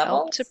those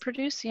help to levels?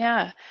 produce,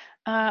 yeah.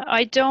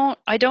 I don't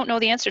know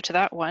the answer to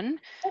that one.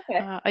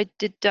 Okay.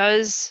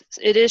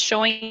 It is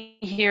showing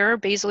here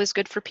basil is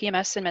good for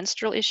PMS and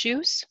menstrual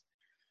issues.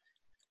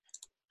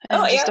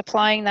 Oh And yeah. just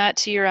applying that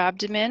to your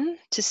abdomen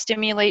to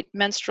stimulate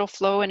menstrual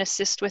flow and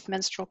assist with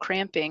menstrual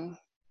cramping.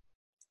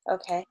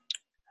 Okay.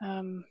 I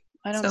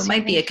don't So it see might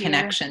anything be a here.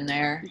 connection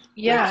there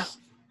Yeah.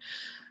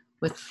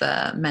 with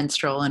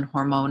menstrual and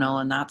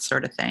hormonal and that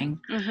sort of thing.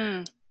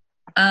 Mm-hmm.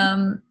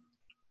 Um,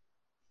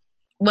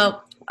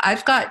 well,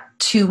 I've got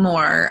two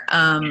more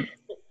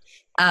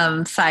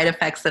side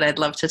effects that I'd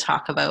love to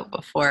talk about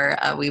before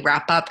we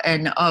wrap up.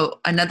 And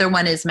another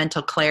one is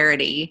mental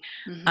clarity,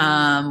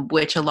 Mm-hmm.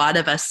 which a lot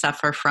of us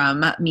suffer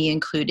from, me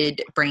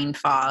included, brain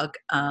fog,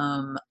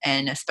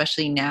 and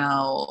especially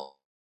now,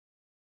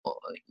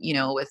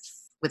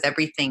 with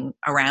everything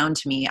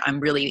around me, I'm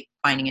really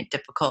finding it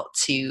difficult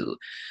to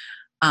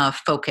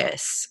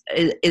focus.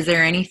 Is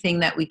there anything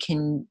that we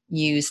can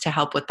use to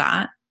help with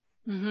that?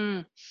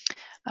 Mm-hmm.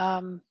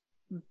 Um,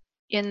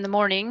 in the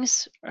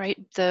mornings, right?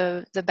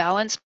 The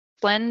balance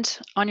blend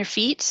on your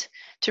feet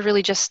to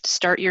really just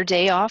start your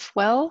day off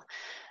well.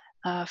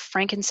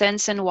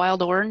 Frankincense and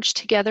wild orange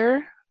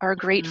together are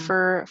great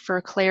Mm.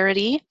 for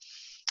clarity.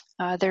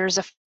 There's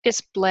a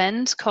focus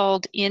blend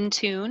called In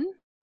Tune,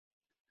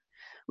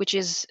 which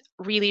is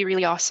really,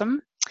 really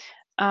awesome.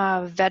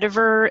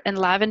 Vetiver and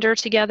lavender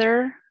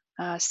together,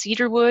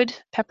 cedarwood,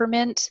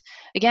 peppermint.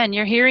 Again,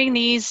 you're hearing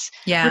these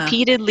Yeah.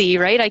 repeatedly,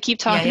 right? I keep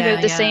Yeah. talking Yeah.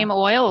 about the Yeah. same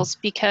oils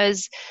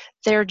because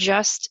they're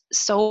just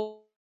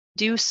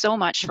do so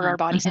much for our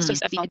bodies.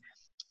 Mm-hmm.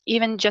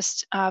 Even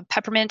just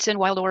peppermint and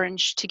wild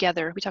orange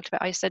together. We talked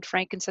about, I said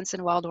frankincense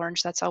and wild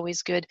orange. That's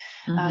always good.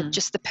 Mm-hmm.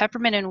 Just the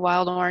peppermint and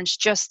wild orange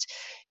just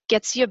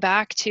gets you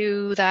back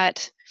to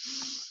that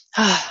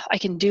I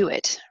can do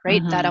it,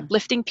 right? That Mm-hmm.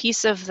 uplifting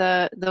piece of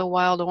the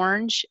wild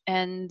orange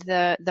and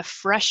the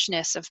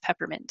freshness of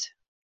peppermint.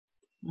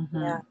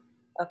 Mm-hmm. Yeah.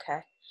 Okay.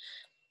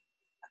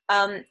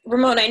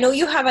 Ramon, I know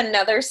you have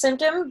another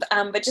symptom,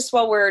 but just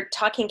while we're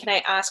talking, can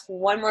I ask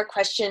one more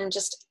question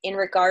just in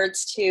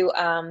regards to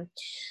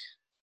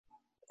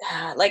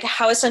like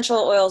how essential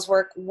oils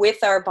work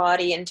with our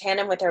body in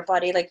tandem with our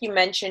body? Like you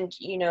mentioned,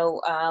 we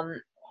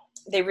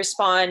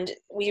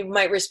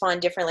might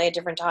respond differently at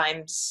different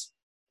times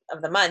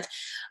of the month.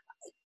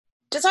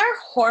 Does our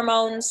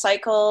hormone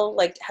cycle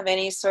like have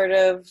any sort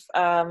of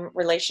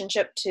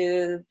relationship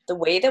to the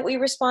way that we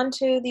respond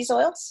to these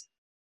oils?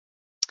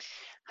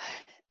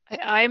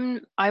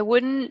 I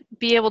wouldn't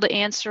be able to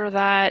answer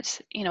that,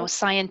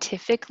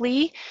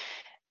 scientifically.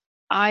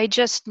 I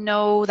just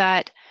know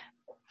that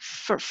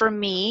for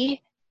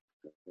me,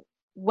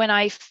 when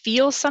I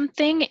feel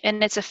something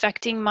and it's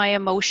affecting my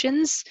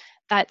emotions,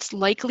 that's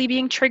likely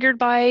being triggered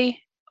by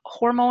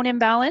hormone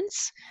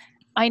imbalance.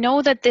 I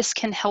know that this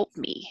can help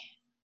me.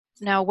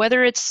 Now,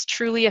 whether it's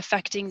truly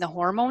affecting the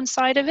hormone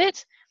side of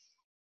it,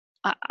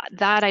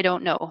 That I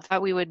don't know.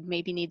 That we would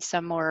maybe need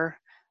some more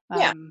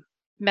Yeah.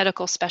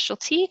 medical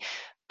specialty.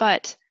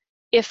 But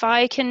if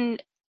I can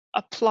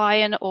apply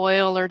an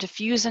oil or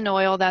diffuse an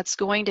oil that's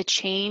going to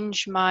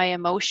change my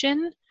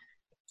emotion,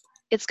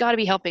 it's got to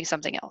be helping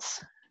something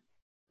else,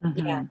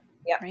 Yeah.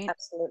 Yeah. right?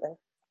 Absolutely.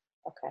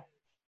 Okay.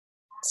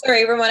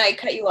 Sorry, Ramona, I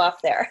cut you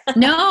off there.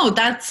 No,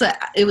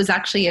 it was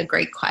actually a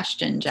great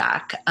question,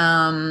 Jack.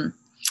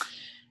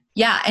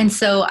 Yeah, and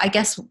so I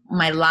guess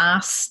my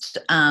last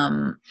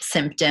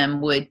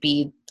symptom would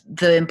be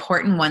the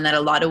important one that a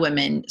lot of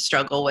women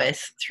struggle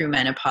with through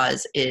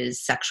menopause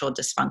is sexual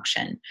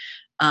dysfunction.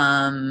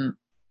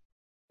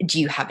 Do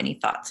you have any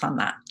thoughts on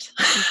that?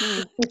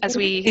 Mm-hmm. As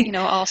we,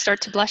 all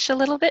start to blush a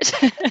little bit.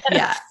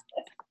 Yeah.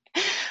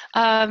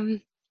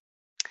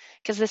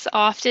 Because this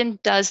often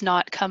does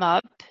not come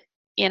up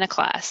in a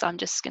class. I'm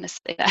just going to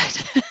say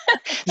that.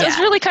 So it's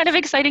really kind of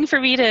exciting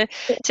for me to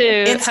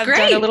have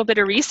done a little bit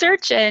of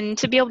research and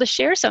to be able to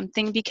share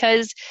something,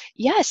 because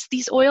yes,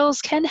 these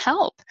oils can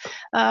help.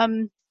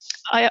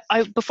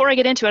 I before I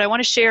get into it, I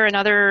want to share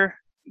another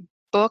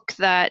book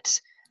that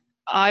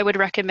I would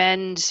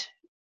recommend,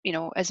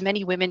 as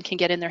many women can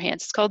get in their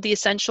hands. It's called The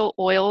Essential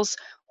Oils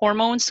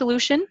Hormone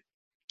Solution.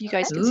 You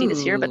guys can see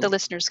this here, but the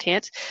listeners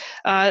can't.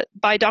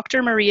 By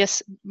Dr.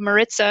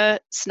 Maritza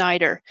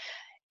Snyder.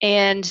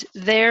 And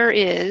there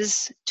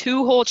is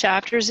 2 whole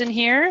chapters in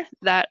here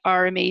that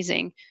are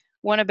amazing.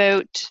 One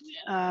about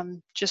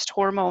just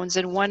hormones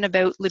and one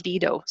about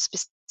libido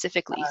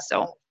specifically.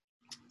 So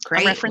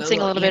great. I'm referencing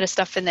a little bit of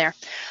stuff in there.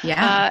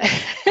 Yeah.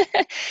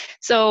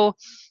 So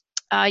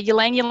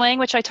ylang ylang,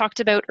 which I talked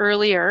about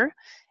earlier,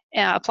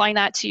 applying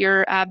that to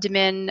your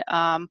abdomen,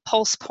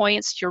 pulse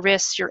points, your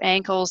wrists, your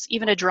ankles,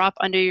 even a drop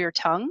under your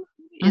tongue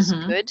is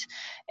good.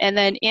 And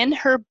then in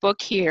her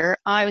book here,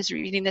 I was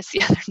reading this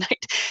the other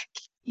night,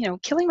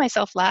 killing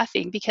myself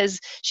laughing, because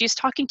she was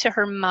talking to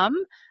her mom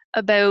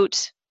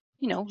about,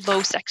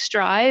 low sex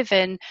drive,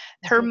 and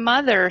her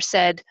mother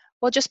said,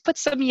 well, just put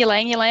some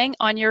ylang ylang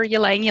on your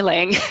ylang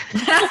ylang. And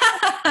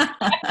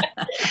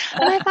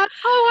I thought,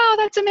 oh,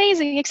 wow, that's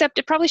amazing, except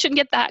it probably shouldn't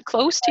get that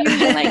close to your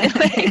ylang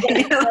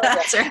ylang.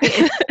 That's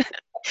right.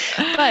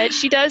 But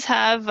she does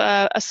have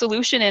a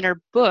solution in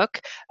her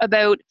book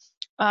about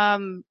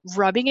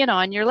rubbing it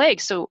on your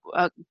legs. So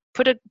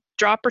put a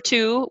drop or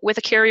 2 with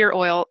a carrier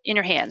oil in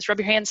your hands. Rub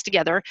your hands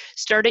together.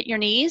 Start at your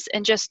knees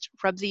and just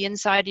rub the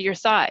inside of your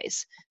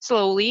thighs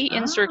slowly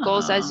in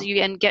circles as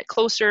you get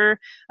closer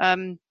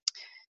to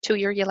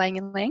your ylang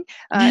ylang,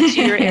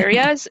 to your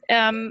areas.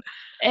 And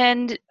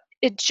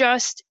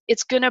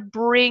it's going to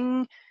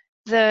bring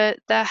the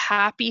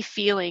happy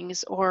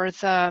feelings, or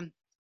the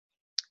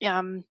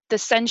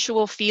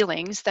sensual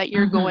feelings that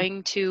you're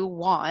going to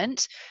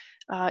want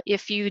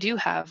if you do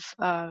have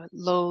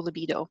low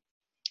libido.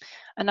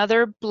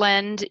 Another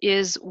blend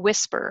is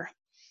Whisper.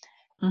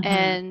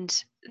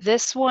 And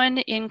this one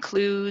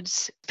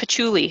includes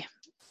patchouli.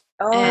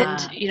 And,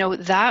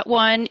 that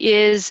one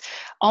is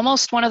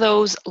almost one of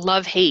those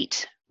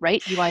love-hate,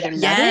 right? You either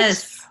love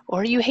it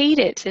or you hate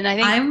it. And I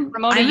think,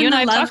 Ramona, you and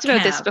I have talked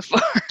about this before.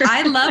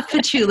 I love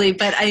patchouli,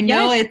 but I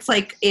know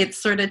it's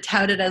sort of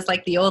touted as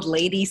like the old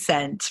lady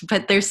scent,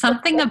 but there's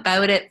something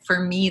about it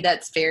for me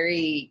that's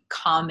very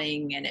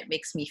calming, and it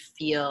makes me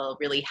feel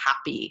really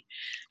happy.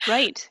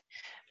 Right.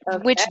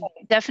 Okay. Which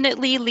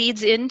definitely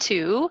leads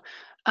into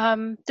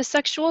the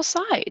sexual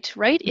side,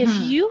 right? If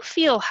you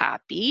feel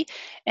happy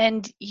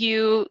and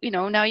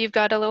now you've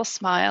got a little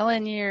smile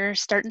and you're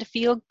starting to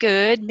feel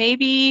good,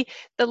 maybe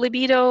the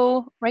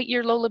libido, right?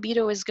 Your low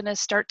libido is going to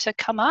start to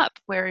come up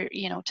where,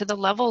 to the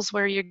levels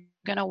where you're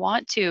going to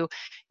want to,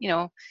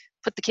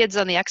 put the kids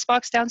on the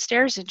Xbox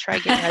downstairs and try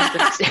to get your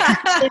husband upstairs.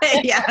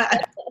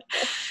 Yeah.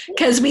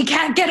 Because we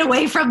can't get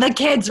away from the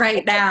kids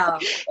right now.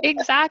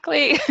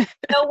 Exactly.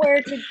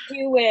 Nowhere to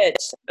do it.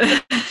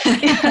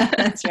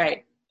 That's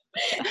right.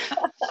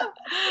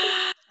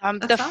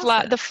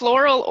 The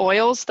floral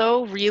oils,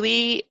 though,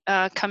 really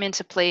come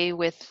into play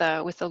with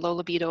the low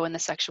libido and the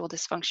sexual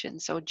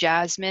dysfunction. So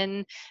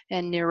jasmine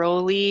and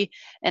neroli,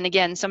 and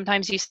again,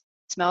 sometimes you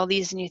smell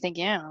these and you think,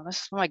 yeah,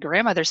 this is what my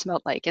grandmother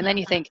smelled like, and then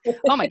you think,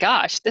 oh my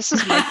gosh, this is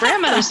what my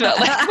grandmother smelled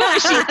like. What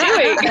was she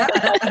doing?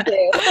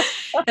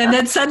 And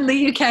then suddenly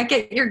you can't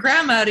get your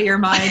grandma out of your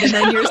mind, and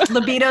then your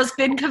libido's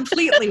been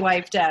completely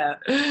wiped out.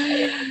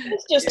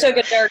 This just took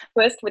a dark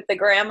twist with the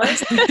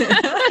grandmas.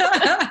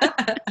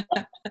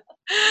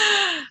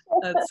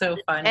 That's so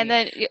funny. And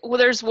then,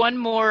 there's one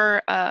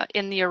more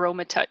in the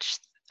Aroma Touch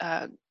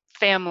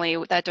family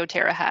that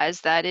doTERRA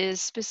has that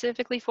is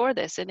specifically for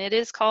this, and it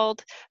is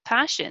called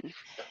Passion.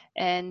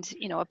 And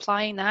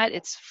applying that,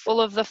 it's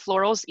full of the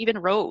florals, even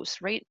rose,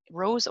 right?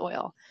 Rose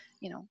oil.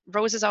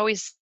 Rose is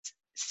always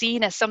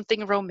seen as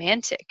something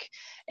romantic,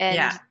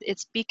 and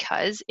it's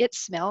because it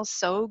smells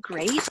so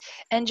great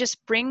and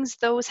just brings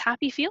those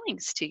happy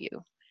feelings to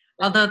you.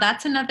 Although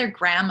that's another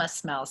grandma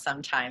smell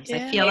sometimes.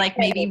 I feel like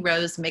maybe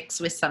rose mixed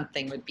with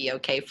something would be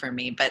okay for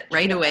me, but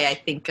right away I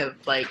think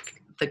of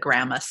like the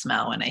grandma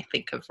smell when I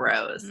think of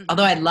rose.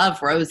 Although I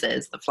love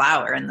roses, the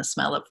flower and the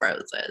smell of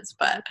roses,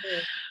 but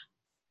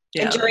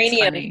And Yeah, that's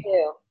geranium funny.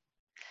 too.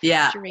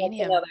 Yeah. That's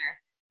Geranium. another.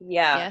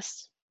 Yeah.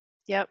 Yes.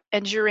 Yep.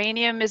 And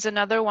geranium is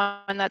another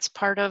one that's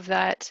part of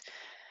that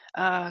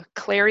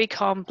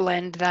clary-calm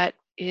blend that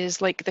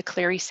is like the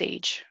clary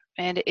sage.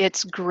 And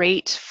it's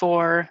great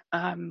for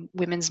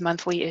women's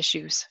monthly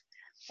issues.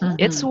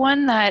 It's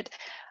one that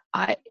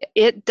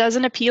it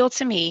doesn't appeal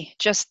to me,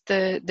 just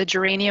the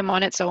geranium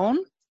on its own.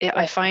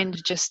 I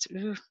find just,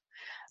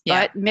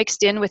 but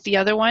mixed in with the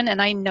other one,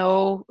 and I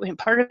know, and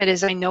part of it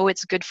is I know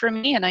it's good for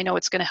me, and I know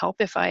it's going to help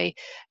if I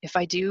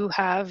do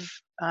have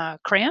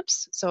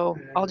cramps. So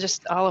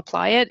I'll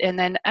apply it, and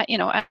then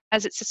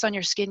as it sits on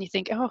your skin, you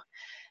think, oh,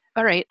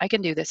 all right, I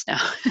can do this now.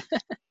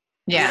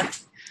 Yeah.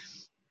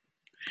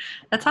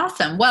 That's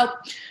awesome. Well,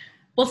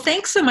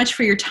 thanks so much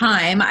for your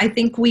time. I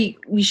think we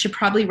should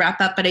probably wrap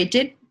up, but I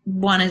did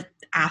want to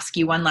ask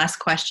you one last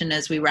question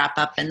as we wrap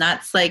up. And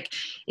that's like,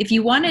 if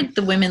you wanted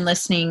the women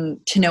listening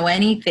to know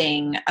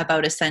anything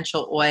about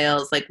essential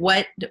oils, like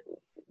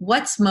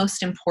what's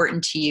most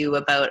important to you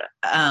about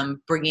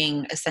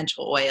bringing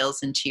essential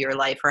oils into your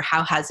life, or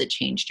how has it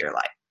changed your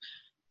life?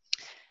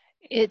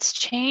 It's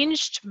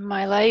changed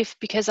my life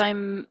because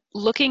I'm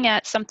looking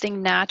at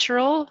something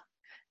natural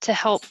to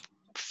help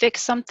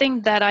fix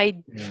something that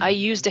I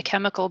used a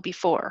chemical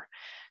before.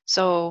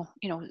 So,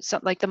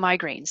 like the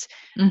migraines.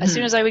 As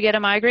soon as I would get a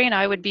migraine,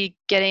 I would be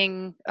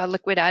getting a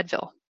liquid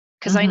Advil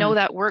because I know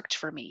that worked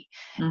for me.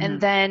 And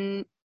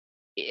then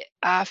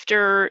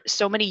after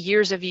so many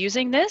years of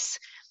using this,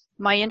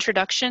 my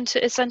introduction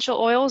to essential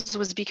oils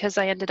was because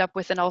I ended up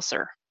with an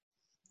ulcer.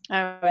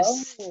 I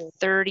was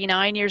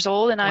 39 years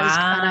old and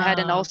I had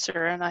an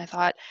ulcer, and I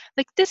thought,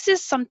 like, this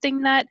is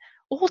something that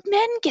old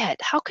men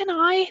get. How can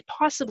I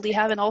possibly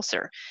have an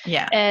ulcer?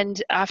 Yeah.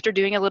 And after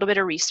doing a little bit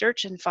of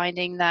research and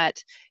finding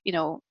that,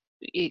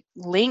 it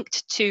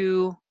linked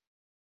to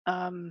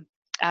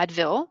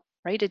Advil,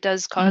 right? It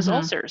does cause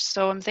ulcers.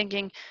 So I'm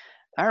thinking,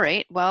 all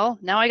right, well,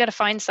 now I got to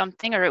find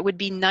something, or it would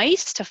be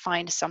nice to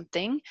find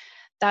something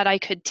that I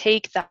could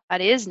take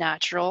that is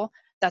natural,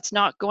 that's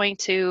not going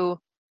to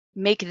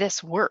make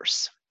this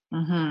worse.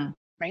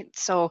 Right?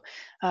 So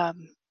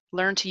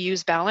learn to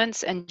use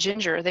balance and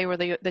ginger. They were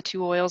the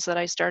two oils that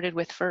I started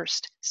with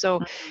first.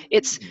 So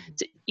it's,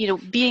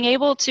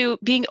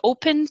 being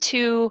open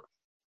to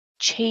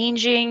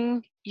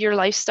changing your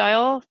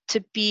lifestyle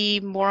to be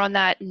more on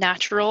that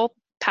natural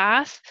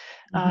path.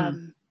 How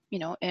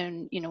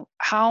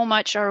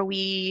much are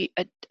we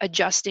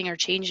adjusting or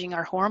changing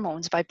our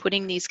hormones by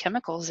putting these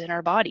chemicals in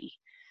our body?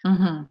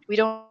 We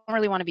don't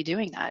really want to be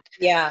doing that.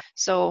 Yeah.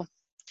 So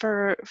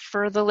for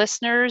the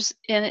listeners,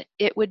 and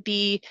it would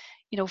be,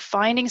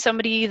 finding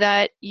somebody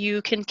that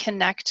you can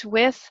connect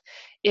with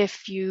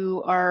if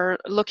you are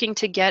looking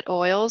to get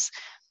oils,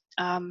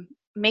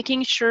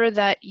 making sure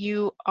that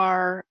you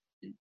are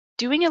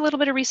doing a little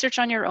bit of research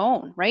on your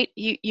own, right?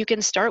 You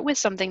can start with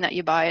something that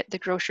you buy at the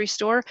grocery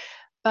store,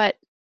 but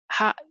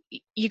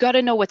you got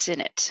to know what's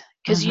in it,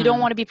 because you don't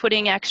want to be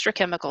putting extra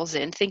chemicals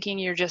in, thinking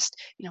you're just,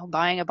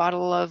 buying a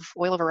bottle of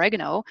oil of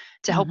oregano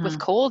to help with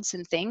colds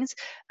and things.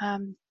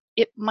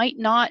 It might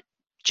not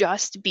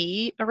just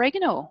be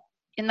oregano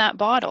in that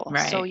bottle.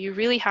 Right. So you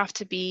really have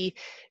to be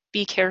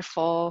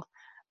careful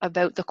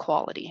about the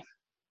quality.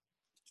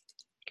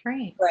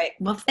 Great. Right.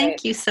 Well,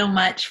 thank you so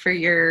much for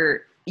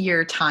your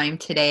time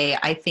today.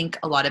 I think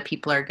a lot of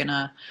people are going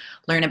to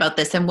learn about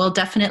this, and we'll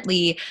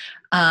definitely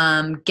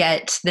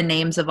get the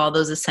names of all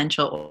those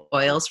essential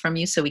oils from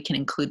you so we can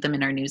include them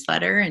in our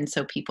newsletter, and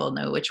so people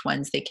know which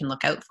ones they can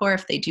look out for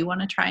if they do want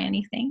to try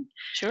anything.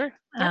 Sure.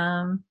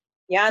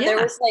 Yeah,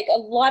 there was like a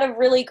lot of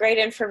really great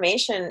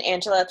information,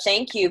 Angela.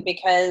 Thank you,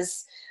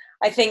 because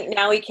I think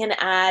now we can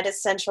add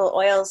essential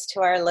oils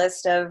to our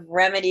list of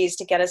remedies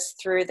to get us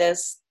through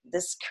this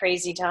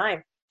crazy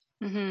time.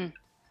 Yeah,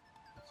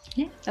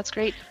 that's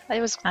great.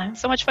 It was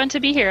so much fun to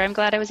be here. I'm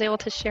glad I was able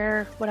to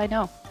share what I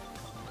know.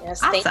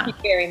 Yes, awesome. Thank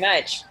you very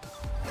much.